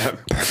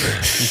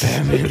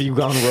 Batman if you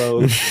gone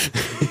rogue.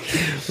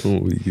 Oh,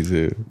 weak as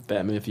hell.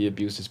 Batman if he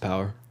abused his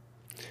power.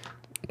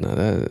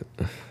 No,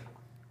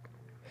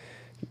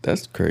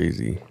 that's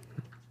crazy.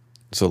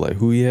 So like,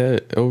 who he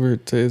had over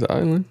to his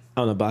island?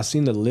 I don't know, but I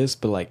seen the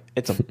list, but like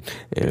it's a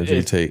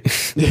Andrew Tate.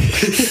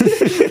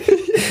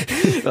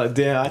 Like,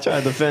 damn, I tried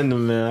to defend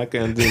him, man. I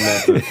couldn't do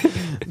nothing.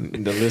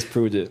 The list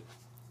proved it,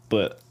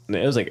 but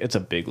it was like it's a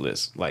big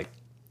list. Like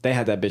they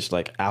had that bitch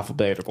like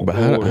alphabetical. But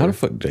how the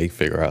fuck did they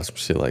figure out some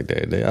shit like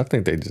that? I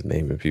think they just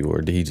naming people,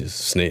 or did he just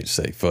snitch?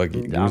 Say fuck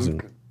it.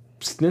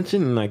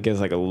 Snitching, and I guess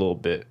like a little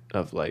bit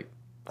of like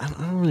I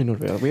don't really know.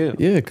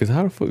 Yeah, because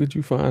how the fuck did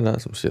you find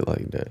out some shit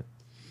like that?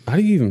 How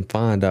do you even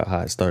find out how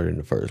it started in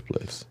the first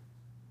place?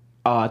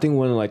 I think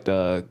one of like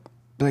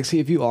see,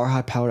 if you are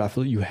high powered, I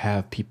feel like you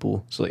have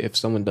people. So like, if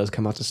someone does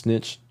come out to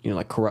snitch, you know,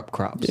 like corrupt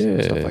crops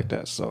and stuff like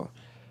that. So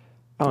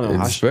I don't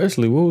know.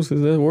 Especially, what was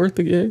his net worth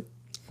again?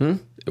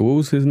 What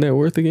was his net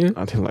worth again?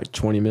 I think like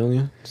 20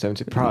 million,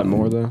 17, probably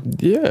more though.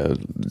 Yeah,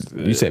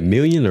 you said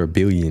million or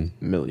billion?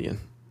 Million.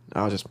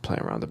 I was just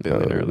playing around the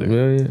billion earlier.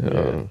 Million?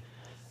 Yeah.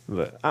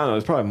 But I don't know,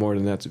 it's probably more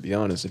than that, to be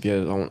honest. If you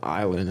had his own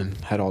island and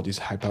had all these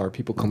high-powered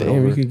people coming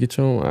over. You could get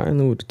your own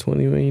island with a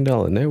 $20 million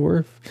net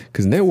worth.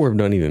 Because net worth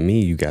don't even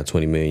mean you got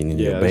 $20 million in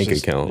your bank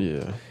account.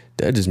 Yeah.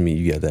 That just means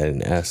you got that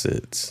in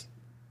assets.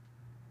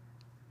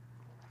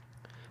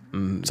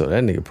 So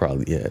that nigga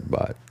probably had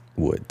about,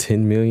 what, $10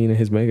 million in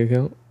his bank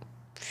account?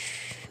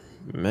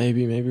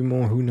 Maybe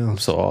more. Who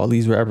knows? So all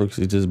these rappers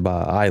could just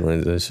buy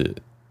islands and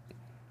shit.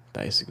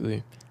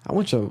 Basically.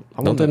 Don't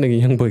that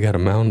nigga young boy got a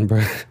mountain,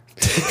 bro?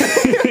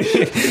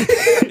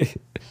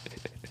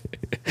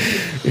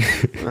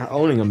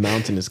 Owning a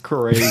mountain is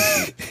crazy.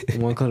 You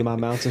want to come to my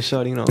mountain,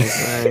 shut? You know what I'm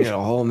saying? I got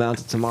a whole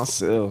mountain to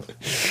myself.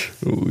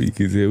 We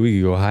could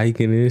go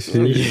hiking and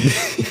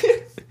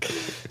shit.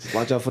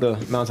 Watch out for the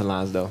mountain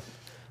lions, though.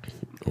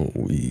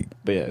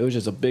 But yeah, it was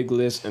just a big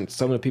list, and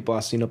some of the people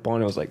I seen up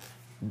on it was like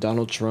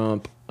Donald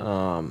Trump,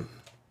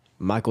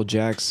 Michael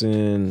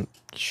Jackson,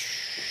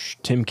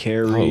 Tim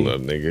Carey. Hold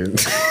up, nigga.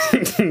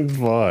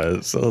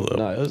 Pause. Hold up.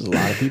 No, it was a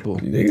lot of people.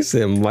 Nigga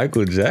said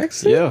Michael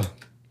Jackson? Yeah.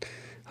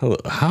 Hold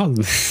up. How?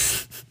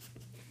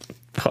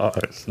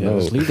 Pause. Yeah,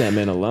 just leave that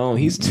man alone.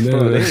 He's they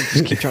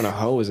just keep trying to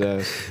hoe his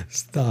ass.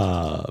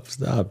 Stop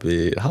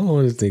it. How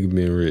long has this nigga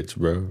been rich,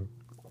 bro?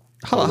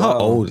 How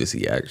old is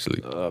he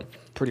actually?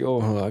 Pretty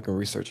old, huh? I can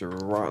research it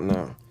right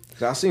now.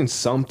 I seen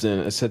something.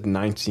 It said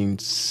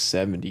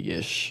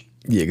 1970-ish.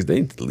 Yeah, because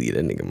they need to leave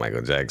that nigga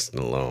Michael Jackson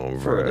alone,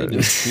 bro. They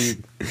just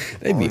keep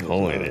They be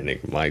holding that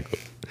nigga Michael.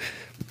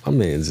 My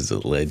man's is a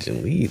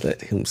legend.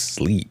 Let him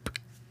sleep.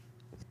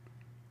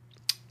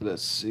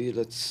 Let's see.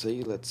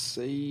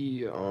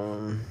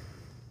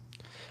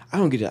 I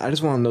don't get it. I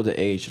just want to know the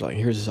age. Like,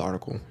 here's this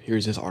article.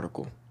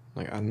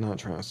 Like, I'm not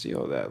trying to see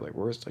all that. Like,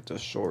 where's like the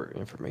short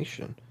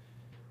information?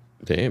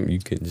 Damn, you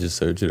can just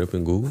search it up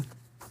in Google.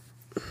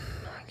 I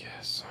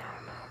guess I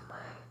don't know, bro.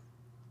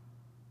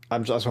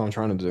 That's what I'm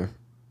trying to do.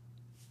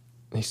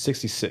 He's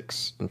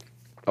 66.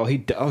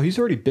 He's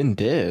already been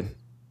dead.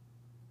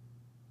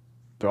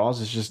 But all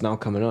this is just now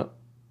coming up.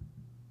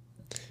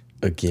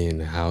 Again,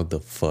 how the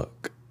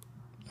fuck?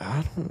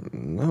 I don't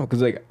know,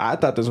 cause like I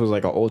thought this was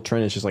like an old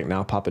trend. It's just like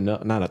now popping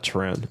up, not a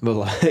trend, but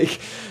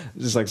like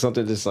just like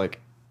something just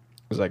like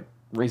was like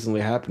recently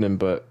happening.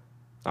 But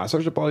I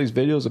searched up all these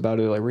videos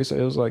about it like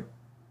recently. It was like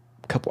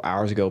a couple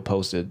hours ago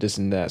posted this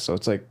and that. So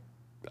it's like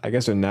I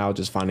guess they're now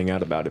just finding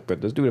out about it.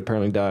 But this dude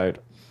apparently died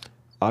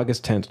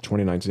August 10th,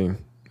 2019,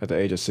 at the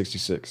age of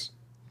 66.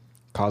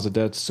 Cause of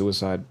death: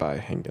 suicide by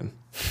hanging.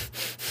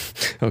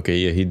 Okay,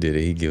 yeah, he did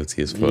it. He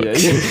guilty as fuck. Yeah.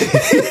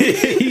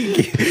 He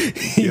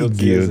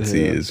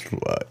guilty as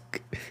fuck.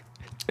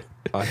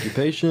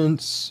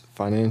 Occupations: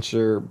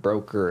 financier,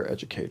 broker,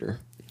 educator.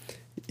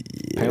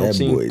 Yeah,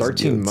 Penalty: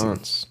 13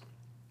 months.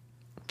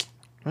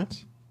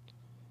 What?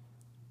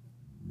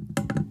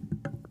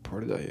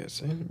 Reported that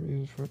yes.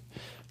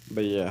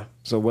 But yeah.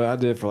 So what I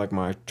did for like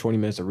my 20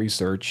 minutes of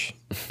research,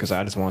 because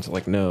I just wanted to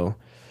like know.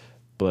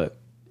 But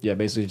yeah,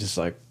 basically just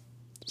like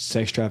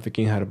sex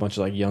trafficking, had a bunch of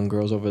like young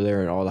girls over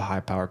there, and all the high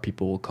powered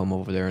people will come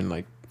over there and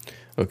like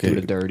do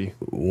the dirty.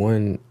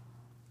 One,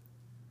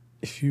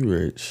 if you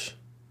rich,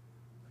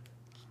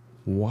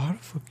 why the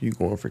fuck you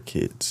going for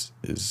kids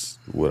is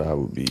what I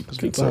would be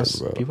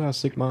concerned about. People have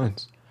sick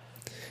minds.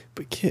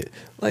 But kid,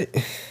 like,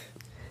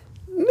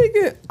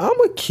 nigga,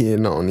 I'm a kid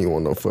and I don't even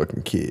want no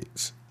fucking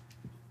kids.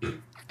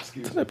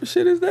 What type of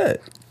shit is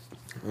that?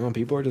 Well,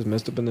 people are just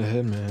messed up in the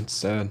head, man. It's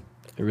sad.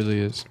 It really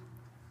is.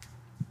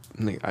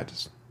 I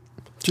just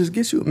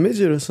get you a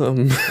midget or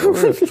something.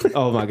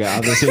 Oh my god,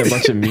 I've been seeing a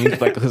bunch of memes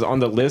like because on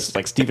the list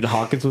like Stephen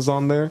Hawking was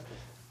on there,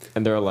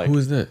 and they're like, who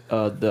is that?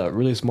 The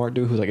really smart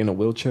dude who's like in a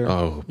wheelchair.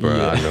 Oh, bro,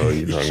 yeah. I know what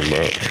you're talking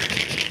about.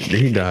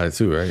 He died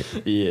too, right?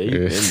 Yeah, he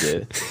been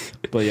dead.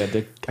 But yeah,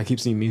 I keep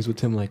seeing memes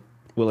with him like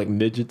with like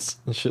midgets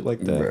and shit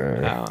like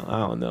that. I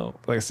don't know.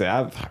 Like I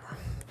said,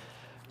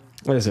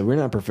 we're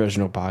not a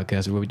professional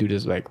podcast where we do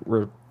this like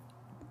we're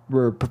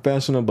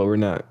professional, but we're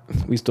not.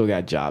 We still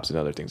got jobs and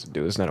other things to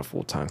do. It's not a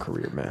full-time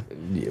career, man.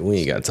 Yeah, we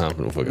ain't got time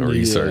for no fucking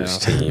research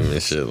team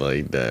and shit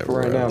like that.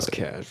 Right now it's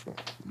casual.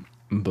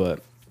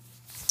 But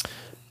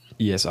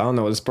yes, I don't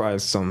know. It's probably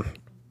some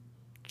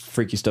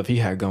freaky stuff he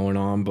had going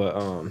on,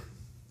 but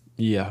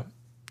yeah.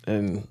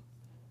 And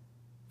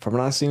from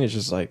what I've seen, it's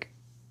just like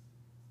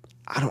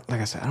I don't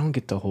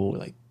get the whole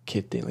like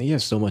kid thing. Like you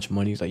have so much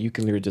money, it's like you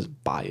can literally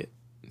just buy it.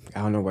 I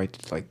don't know why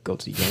to like go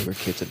to younger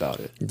kids about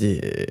it.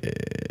 Yeah,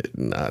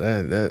 nah,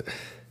 that.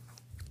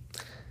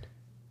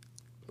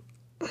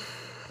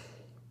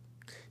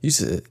 You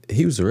said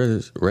he was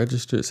a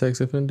registered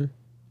sex offender?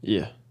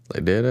 Yeah,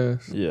 like dead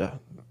ass. Yeah,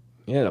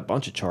 he had a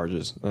bunch of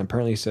charges, and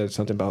apparently he said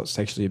something about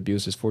sexually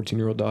abused his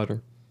 14-year-old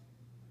daughter.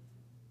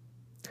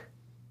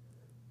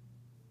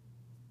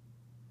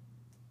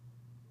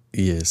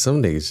 Yeah,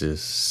 some niggas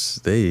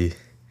just they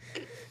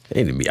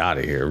need to be out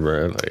of here,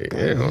 bro. Like,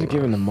 I'm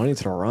giving the money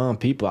to the wrong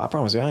people. I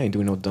promise you, I ain't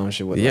doing no dumb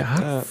shit with that. Yeah,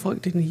 how the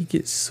fuck didn't he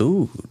get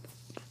sued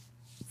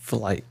for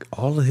like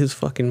all of his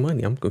fucking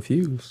money? I'm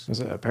confused.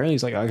 Apparently,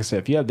 it's like I said,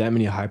 if you have that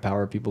many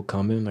high-powered people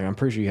coming, like I'm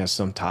pretty sure you have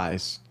some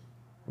ties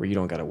where you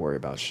don't got to worry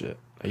about shit.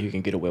 Like, you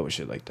can get away with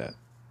shit like that.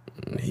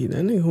 That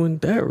nigga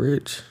wasn't that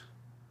rich.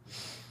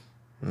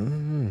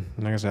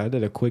 Like I said, I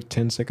did a quick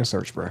 10-second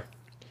search, bro.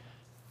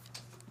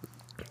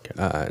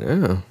 God,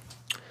 yeah.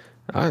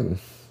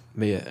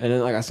 But yeah, and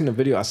then like I seen a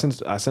video I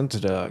sent to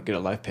the Getta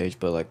Life page,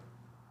 but like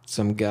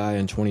some guy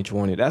in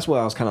 2020. That's what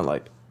I was kind of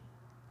like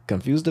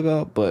confused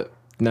about, but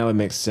now it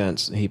makes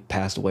sense. He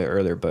passed away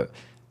earlier, but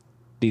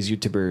these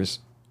YouTubers,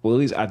 well, at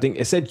least I think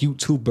it said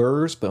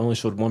YouTubers, but only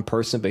showed one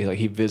person. But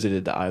he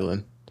visited the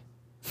island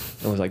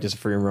and was like just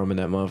free and roaming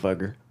that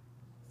motherfucker.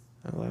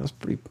 I was like,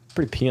 that's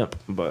pretty pimp,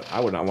 but I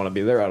would not want to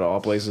be there out of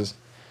all places.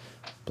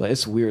 But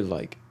it's weird,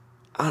 like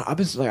I've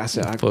been like I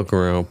said, I fuck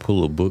around,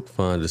 pull a book,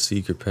 find a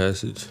secret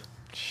passage.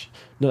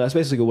 No, that's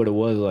basically what it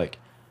was. Like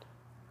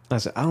I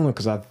said, I don't know,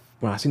 because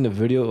when I seen the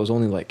video, it was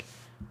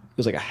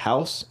like a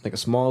house, like a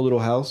small little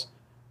house.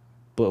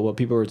 But what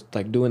people were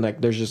like doing,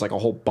 like there's just like a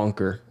whole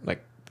bunker,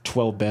 like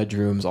 12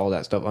 bedrooms, all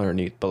that stuff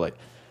underneath. But like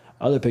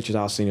other pictures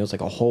I was seeing, it was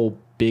like a whole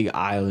big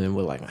island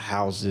with like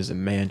houses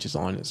and mansions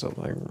on it. So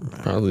like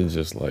probably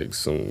just like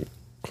some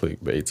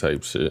clickbait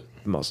type shit.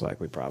 Most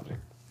likely, probably.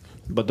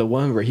 But the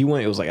one where he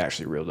went, it was like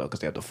actually real though, because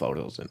they had the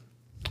photos and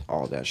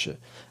all that shit.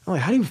 I'm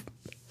like, how do you?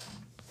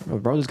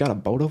 Bro just got a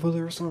boat over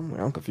there or something? Like,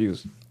 I'm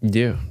confused.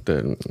 Yeah,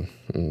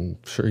 I'm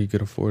sure he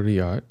could afford a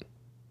yacht.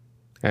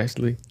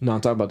 Actually, No,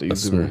 I'm talking about the a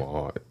YouTuber.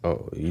 small.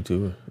 Oh,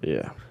 YouTuber.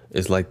 Yeah.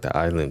 It's like the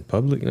island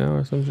public now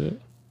or some shit.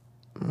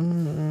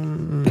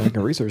 I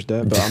can research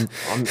that, but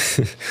I'm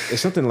if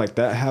something like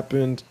that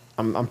happened,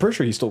 I'm pretty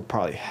sure he still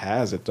probably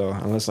has it though,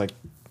 unless like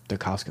the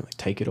cops can like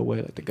take it away,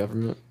 like the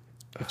government,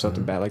 if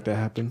something bad like that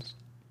happens.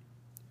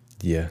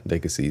 Yeah, they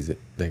could seize it.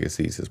 They could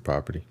seize his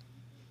property.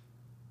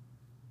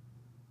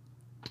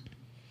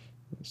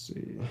 Let's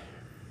see.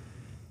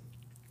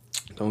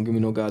 Don't give me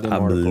no goddamn I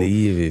article.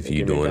 believe if They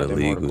you're give me a doing goddamn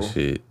illegal article.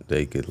 shit,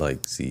 they could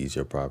like seize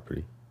your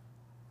property.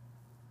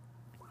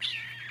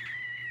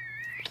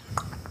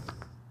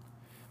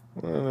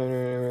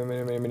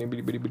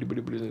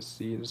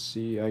 Let's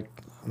see.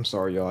 I'm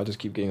sorry, y'all. I just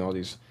keep getting all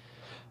these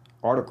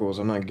articles.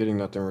 I'm not getting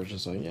nothing where it's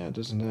just like, yeah,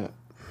 this and that.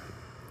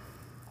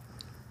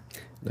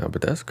 No,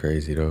 but that's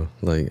crazy though.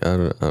 Like I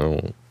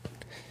don't.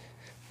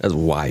 That's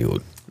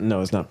wild.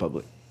 No, it's not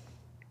public.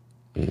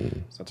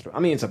 It's not true. I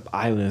mean, it's an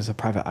island. It's a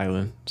private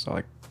island. So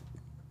like,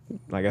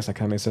 I guess that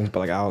kind of makes sense. But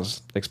like, I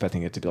was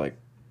expecting it to be like,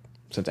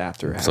 since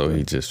after it So happened.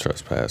 he just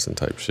trespassing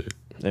type shit.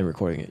 And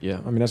recording it. Yeah,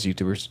 I mean that's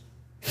YouTubers.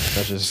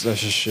 That's just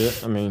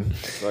shit. I mean,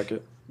 fuck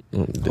it.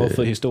 I'm dead.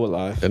 Hopefully he's still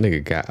alive. That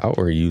nigga got out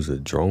or used a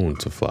drone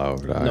to fly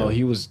over the island. No,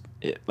 he was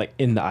like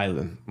in the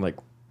island, like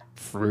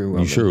through.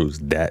 You sure it was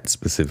that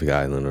specific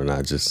island or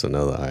not just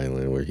another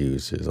island where he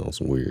was just on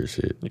some weird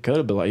shit? It could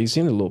have been like he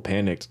seemed a little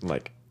panicked.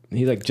 Like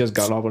he like just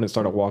got off and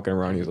started walking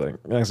around. He was like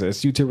I said,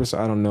 it's YouTubers, so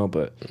I don't know,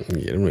 but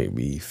Yeah, they may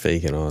be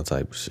faking all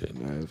type of shit.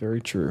 it's very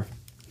true.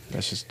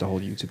 That's just the whole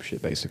YouTube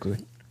shit, basically.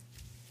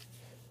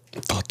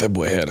 Thought that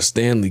boy had a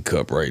Stanley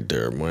Cup right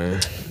there, man.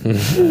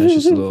 It's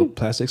just a little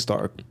plastic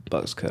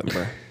Starbucks cup,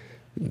 bro.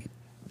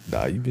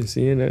 Nah, you been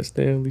seeing that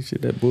Stanley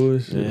shit, that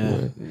bullshit, Yeah,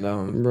 man?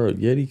 no. Bro,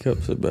 Yeti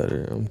cups are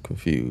better. I'm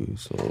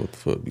confused on what the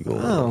fuck be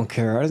going I on. don't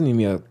care. I just need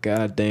me a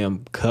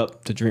goddamn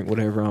cup to drink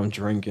whatever I'm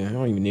drinking. I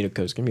don't even need a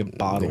cup. Just give me a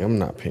bottle. Nigga, I'm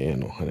not paying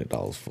no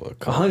 $100 for a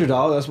cup. $100.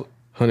 That's what.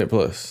 100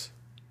 plus.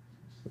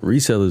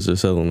 Resellers are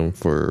selling them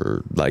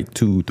for like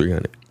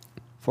 $200-$300.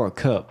 For a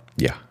cup.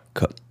 Yeah,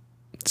 cup.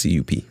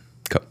 CUP.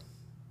 Cup.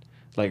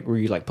 Like where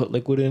you like put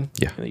liquid in.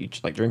 Yeah. And you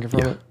like drinking from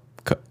Yeah, it.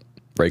 cup.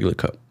 Regular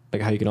cup.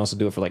 Like how you can also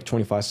do it for like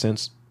 25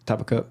 cents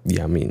type of cup.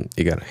 Yeah, I mean,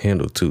 it got a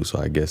handle too, so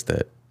I guess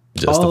that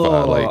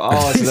justified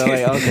like. So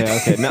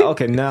like,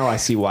 okay. Now I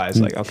see why it's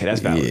like, okay, that's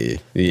valid.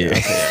 Yeah.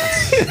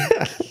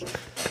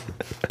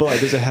 But like,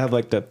 does it have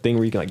like the thing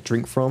where you can like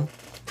drink from?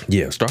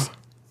 Yeah, straw.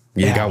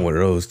 Yeah, Yeah. I got one of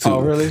those too.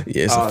 Oh, really?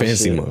 Yeah, it's a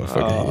fancy shit.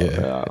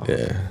 motherfucker.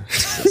 Yeah.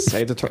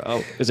 Save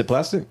the is it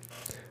plastic?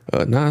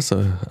 Nah,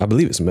 I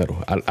believe it's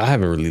metal. I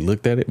haven't really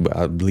looked at it, but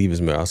I believe it's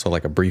metal. I saw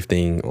like a brief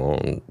thing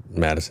on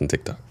Madison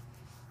TikTok.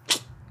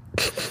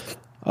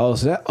 Oh,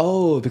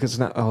 so because it's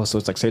not. Oh, so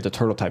it's like save the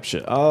turtle type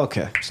shit. Oh,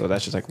 okay. So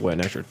that's just like what,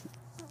 an extra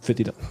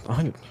 $50,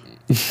 $100.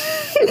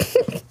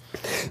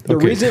 The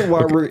reason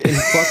why we're in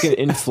fucking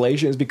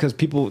inflation is because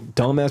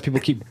dumbass people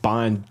keep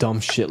buying dumb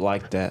shit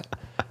like that.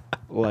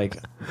 Like,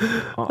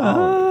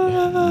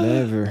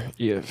 never.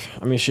 Yeah,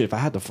 I mean, shit. If I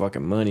had the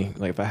fucking money,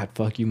 like if I had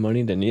fuck you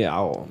money, then yeah,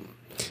 I'll.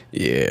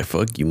 Yeah,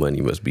 fuck you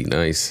money must be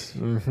nice.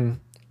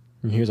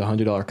 Here's a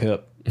 $100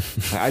 cup.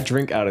 I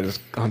drink out of this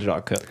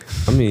 $100 cup.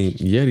 I mean,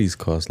 Yetis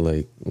cost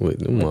like what?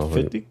 Them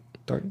motherfuckers. 50,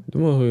 30.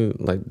 Them motherfuckers,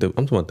 like I'm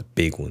talking about the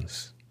big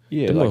ones.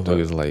 Yeah, them like the-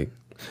 motherfuckers like.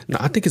 No,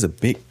 I think it's a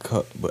big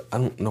cup, but I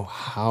don't know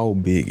how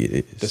big it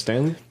is. The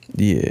Stanley.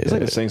 Yeah, It's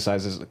like the same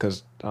size as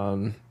because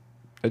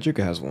Ajika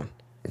has one.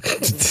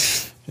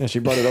 Yeah, she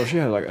brought it up. She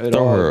had like it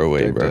throw all her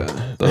away, decked bro.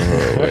 out. Throw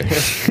her away.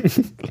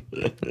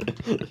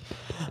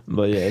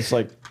 But yeah, it's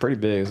like pretty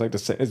big. It's like the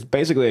same. It's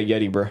basically a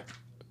Yeti, bro.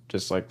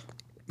 Just like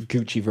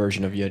Gucci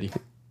version of Yeti.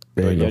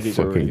 There ain't no Yetis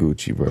are fucking really-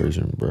 Gucci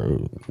version,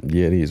 bro.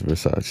 Yeti is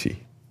Versace.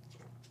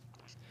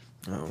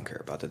 I don't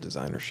care about the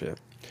designer shit.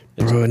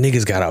 Bro,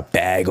 niggas got a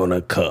bag on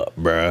a cup,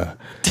 bro.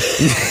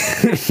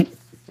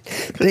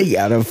 They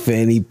got a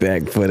fanny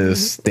pack for the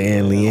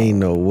Stanley. Ain't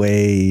no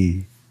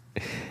way.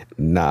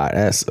 Nah,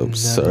 that's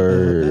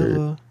absurd.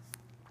 Never,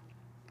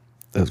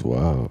 That's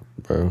wild,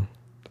 bro.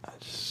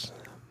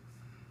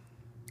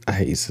 I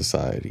hate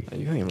society.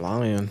 you ain't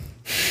lying.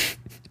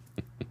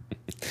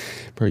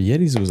 Bro,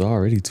 Yetis was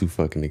already too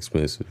fucking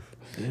expensive.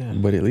 Yeah.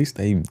 But at least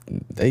they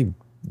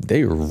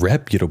a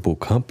reputable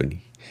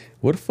company.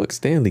 Where the fuck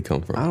Stanley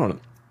come from? I don't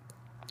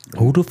know.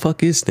 Who the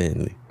fuck is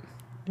Stanley?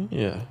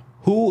 Yeah.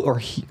 Who or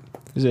he?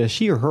 Is it a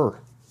she or her?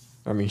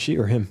 I mean, she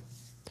or him?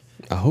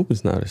 I hope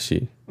it's not a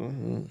she.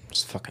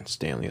 It's fucking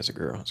Stanley as a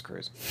girl. It's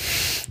crazy.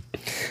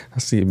 I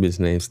see a bitch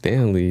named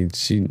Stanley.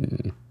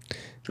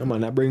 I might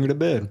not bring her to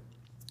bed.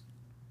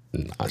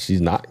 Nah,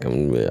 she's not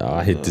coming with.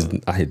 I hit this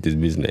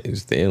bitch named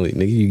Stanley.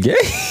 Nigga, you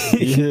gay?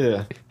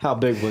 Yeah. How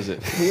big was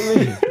it? What do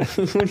you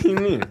mean? What do you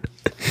mean?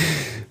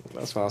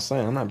 That's what I was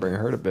saying. I'm not bringing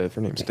her to bed if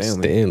her name's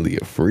Stanley. Stanley,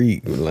 a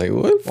freak. Like,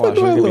 what the Well, fuck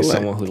do there's I gonna be look like?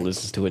 someone who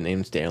listens to it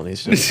named Stanley.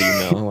 It's just a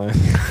female.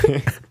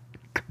 Like,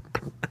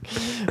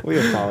 we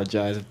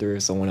apologize if there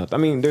is someone else. I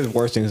mean, there's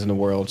worse things in the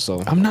world,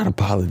 so. I'm not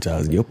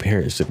apologizing. Your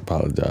parents should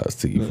apologize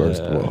to you,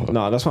 first of all.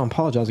 No, that's what I'm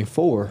apologizing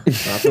for. I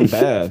feel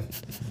bad.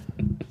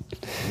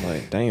 I'm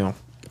like, damn.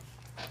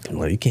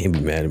 Well, you can't be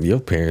mad if your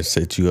parents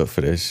set you up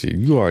for that shit.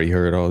 You already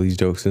heard all these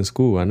jokes in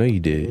school. I know you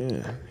did.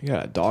 Yeah, you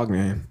got a dog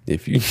name.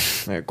 If you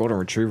like a golden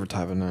retriever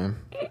type of name.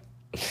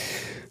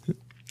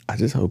 I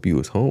just hope you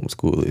was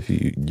homeschooled. If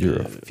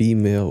you're a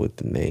female with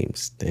the name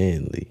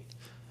Stanley,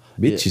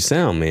 bitch, you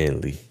sound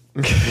manly.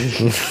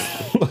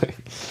 Like,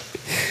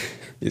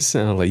 it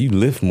sounds like you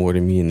lift more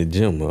than me in the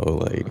gym, though.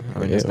 Like, I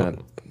mean, it's not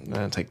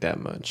take that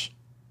much.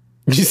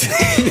 You said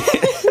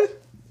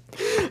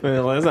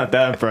Man, well, it's not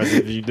that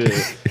impressive if you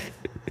did.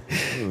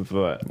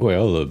 But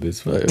well, a little bit.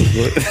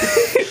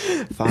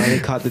 Finally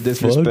caught the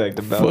disrespect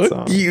about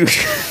something. You.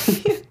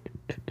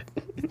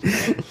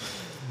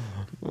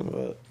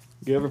 But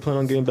you ever plan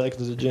on getting back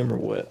into the gym or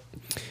what?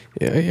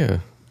 Yeah.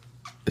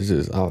 It's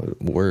just I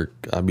work.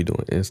 I be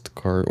doing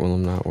Instacart when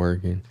I'm not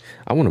working.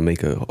 I want to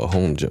make a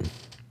home gym.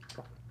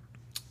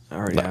 I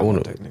already have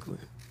one technically.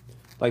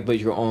 Like, but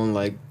your own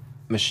like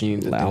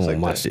machines and I things want like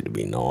my that. shit to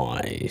be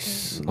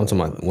nice. I'm talking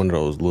about one of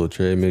those little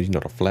treadmills. You know,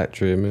 the flat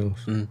treadmills.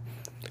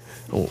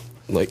 Oh,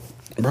 like,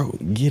 bro,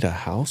 get a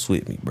house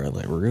with me, bro.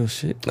 Like real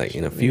shit. Like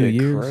in a few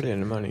years. Credit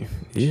and money.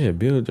 Yeah,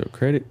 build your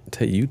credit.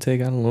 You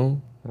take out a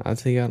loan. I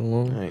take out a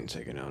loan. I ain't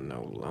taking out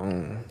no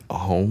loan. A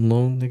home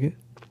loan, nigga.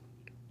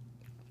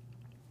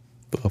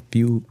 A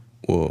few.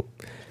 Well,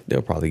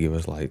 they'll probably give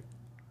us like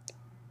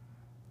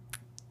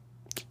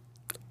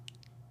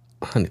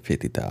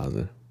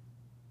 150,000.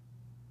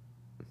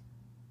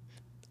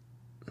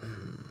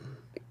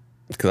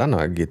 Because I know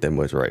I get that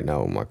much right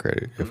now with my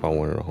credit if I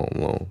wanted a home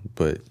loan.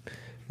 But,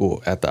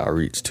 well, after I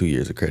reached 2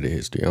 years of credit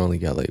history, I only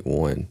got like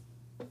one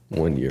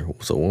year.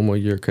 So 1 more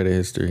year of credit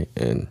history,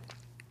 and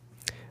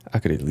I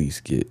could at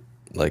least get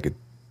like a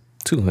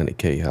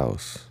 $200K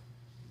house.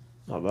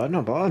 Not bad,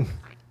 not bad.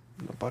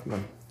 Not bad,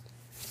 man.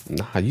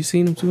 Nah, you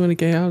seen them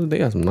 $200K houses? They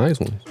got some nice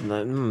ones.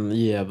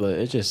 Yeah, but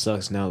it just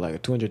sucks now. Like a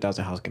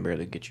 200,000 house can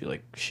barely get you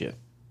like shit.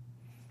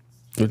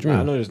 What you mean?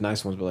 I know there's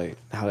nice ones, but like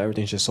how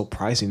everything's just so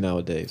pricey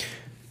nowadays.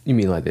 You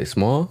mean like they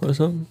small or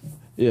something?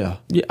 Yeah.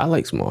 Yeah, I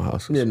like small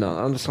houses. Yeah, no,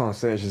 I'm just trying to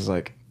say it's just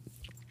like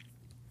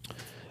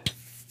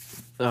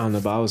I don't know,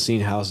 but I was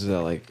seeing houses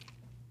that like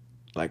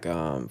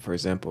for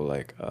example,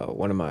 like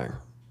one of my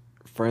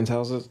friends'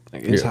 houses,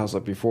 like his house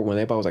like before when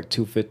they bought was like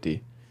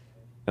 250,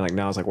 and like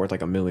now it's like worth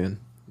like $1 million.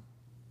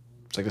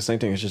 It's like the same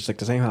thing. It's just like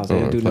the same house. They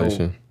didn't do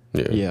inflation.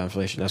 Yeah,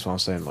 inflation. That's what I'm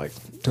saying. Like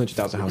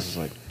 200,000 houses,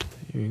 like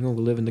you're gonna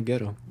live in the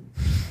ghetto.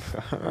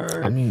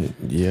 I mean,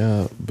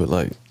 yeah, but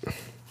like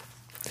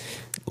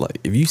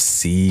if you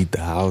see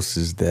the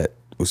houses that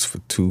was for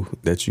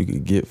that you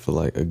could get for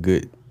like a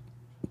good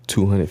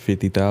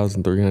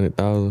 250,000,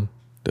 300,000,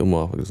 them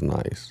motherfuckers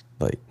nice.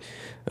 Like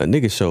a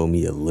nigga showed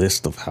me a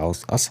list of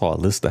houses. I saw a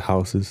list of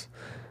houses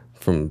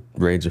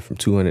ranging from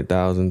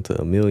 200,000 to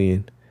 $1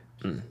 million.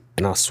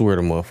 And I swear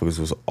the motherfuckers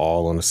was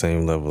all on the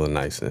same level of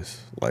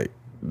niceness. Like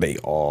they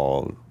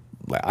all,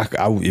 like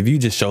if you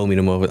just showed me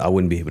the motherfuckers, I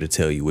wouldn't be able to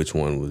tell you which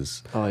one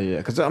was. Oh yeah,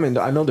 because I mean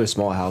I know there's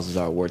small houses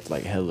that are worth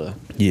like hella.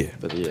 Yeah,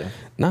 but yeah.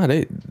 Nah,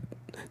 they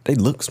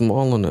look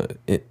small on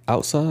the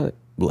outside,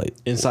 like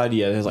inside.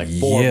 Yeah, there's like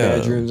 4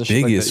 bedrooms. And shit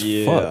big like as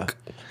that. fuck.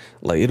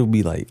 Like it'll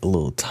be like a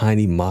little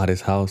tiny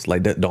modest house.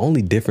 Like the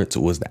only difference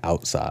was the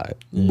outside.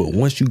 But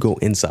once you go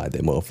inside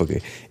that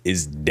motherfucker,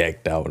 it's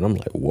decked out. And I'm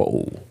like,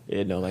 whoa.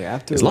 Yeah, no, like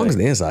after as long as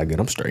the inside good,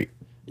 I'm straight.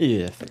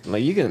 Yeah.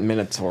 Like you can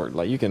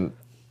you can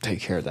take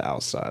care of the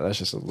outside. That's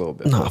just a little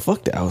bit. Nah,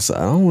 fuck the outside.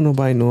 I don't want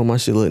nobody knowing my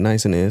shit look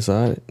nice in the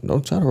inside.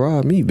 Don't try to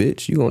rob me,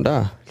 bitch. You gonna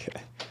die. Okay.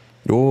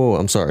 Oh,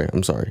 I'm sorry.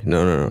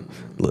 No.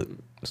 Look.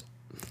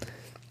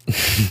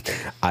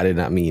 I did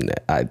not mean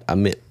that. I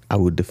meant I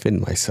would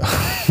defend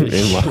myself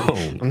in my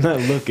home. I'm not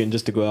looking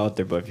just to go out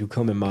there, but if you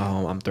come in my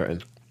home, I'm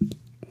threatened.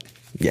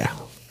 Yeah.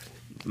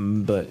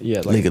 But yeah,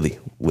 like, legally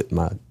with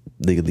my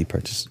legally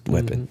purchased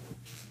weapon.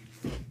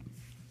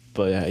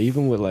 But yeah,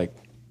 even with like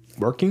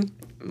working,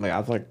 like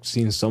I've like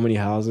seen so many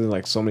houses,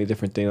 like so many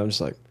different things. I'm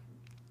just like,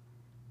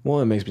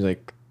 one, it makes me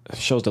like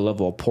shows the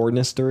level of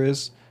poorness there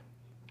is,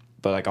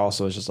 but like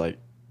also it's just like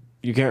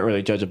you can't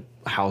really judge a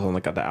house on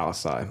like at the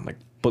outside, like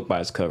book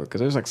by its cover,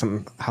 because there's like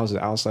some houses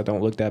outside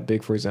don't look that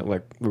big. For example,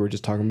 like we were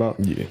just talking about.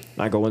 Yeah. And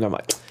I go in there, I'm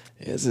like,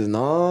 this is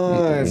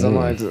nice.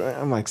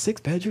 I'm like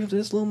 6 bedrooms,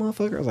 this little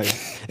motherfucker. I was like,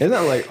 it's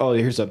not like, oh,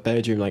 here's a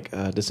bedroom, like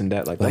this and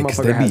that. Like that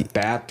motherfucker has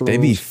bathrooms. They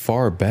be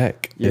far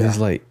back. Yeah. It's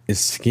like it's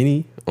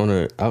skinny on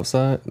the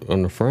outside,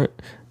 on the front,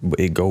 but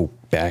it go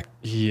back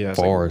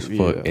far as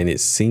fuck, and it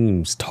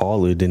seems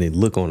taller than it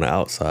look on the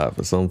outside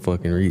for some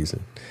fucking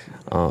reason.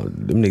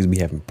 Them niggas be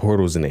having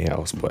portals in their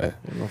house, boy.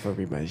 Them motherfuckers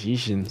be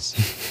magicians.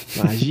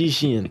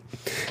 Magician.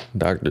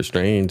 Doctor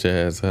Strange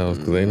ass house,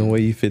 because ain't no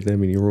way you fit that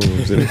many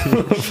rooms in it.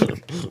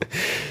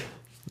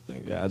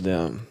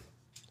 Goddamn.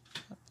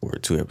 We're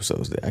 2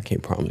 episodes there. I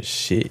can't promise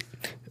shit.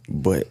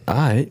 But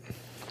alright.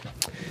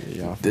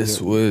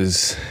 This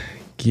was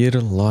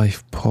Getta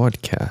Life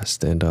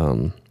podcast,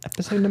 and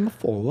episode number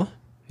 4.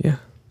 Yeah.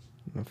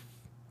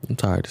 I'm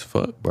tired as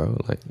fuck, bro.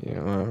 Like,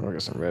 yeah, I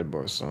got some Red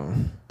Bull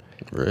song.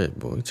 Red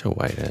Bull, get your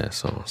white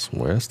ass on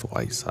somewhere. That's the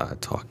white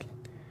side talking.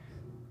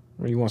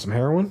 What do you want? Some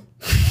heroin?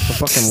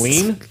 Some fucking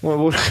lean?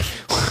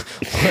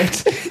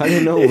 What? I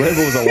didn't know Red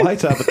Bull was a white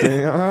type of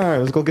thing. All right,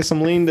 let's go get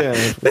some lean down.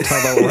 We'll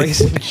talk about race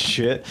and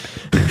shit.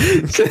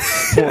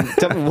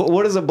 Tell me,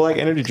 what is a black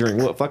energy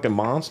drink? What, fucking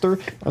Monster?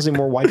 I see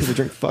more white people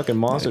drink fucking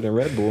Monster than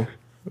Red Bull.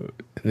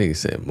 Nigga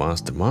said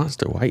Monster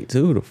white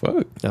too. The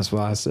fuck? That's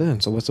what I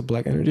said. So what's a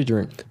black energy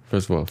drink?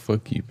 First of all,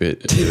 fuck you,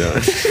 bitch. You know?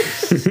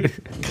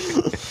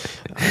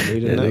 I need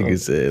to That know. nigga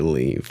said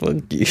lean.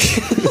 Fuck you.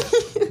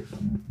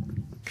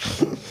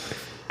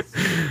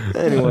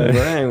 Anyway,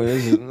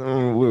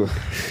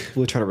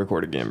 we'll try to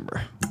record again,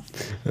 bro.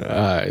 All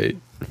right.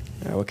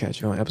 We'll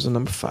catch you on episode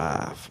number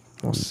 5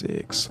 or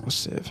 6 or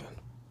 7.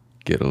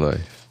 Get a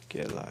life.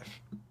 Get life.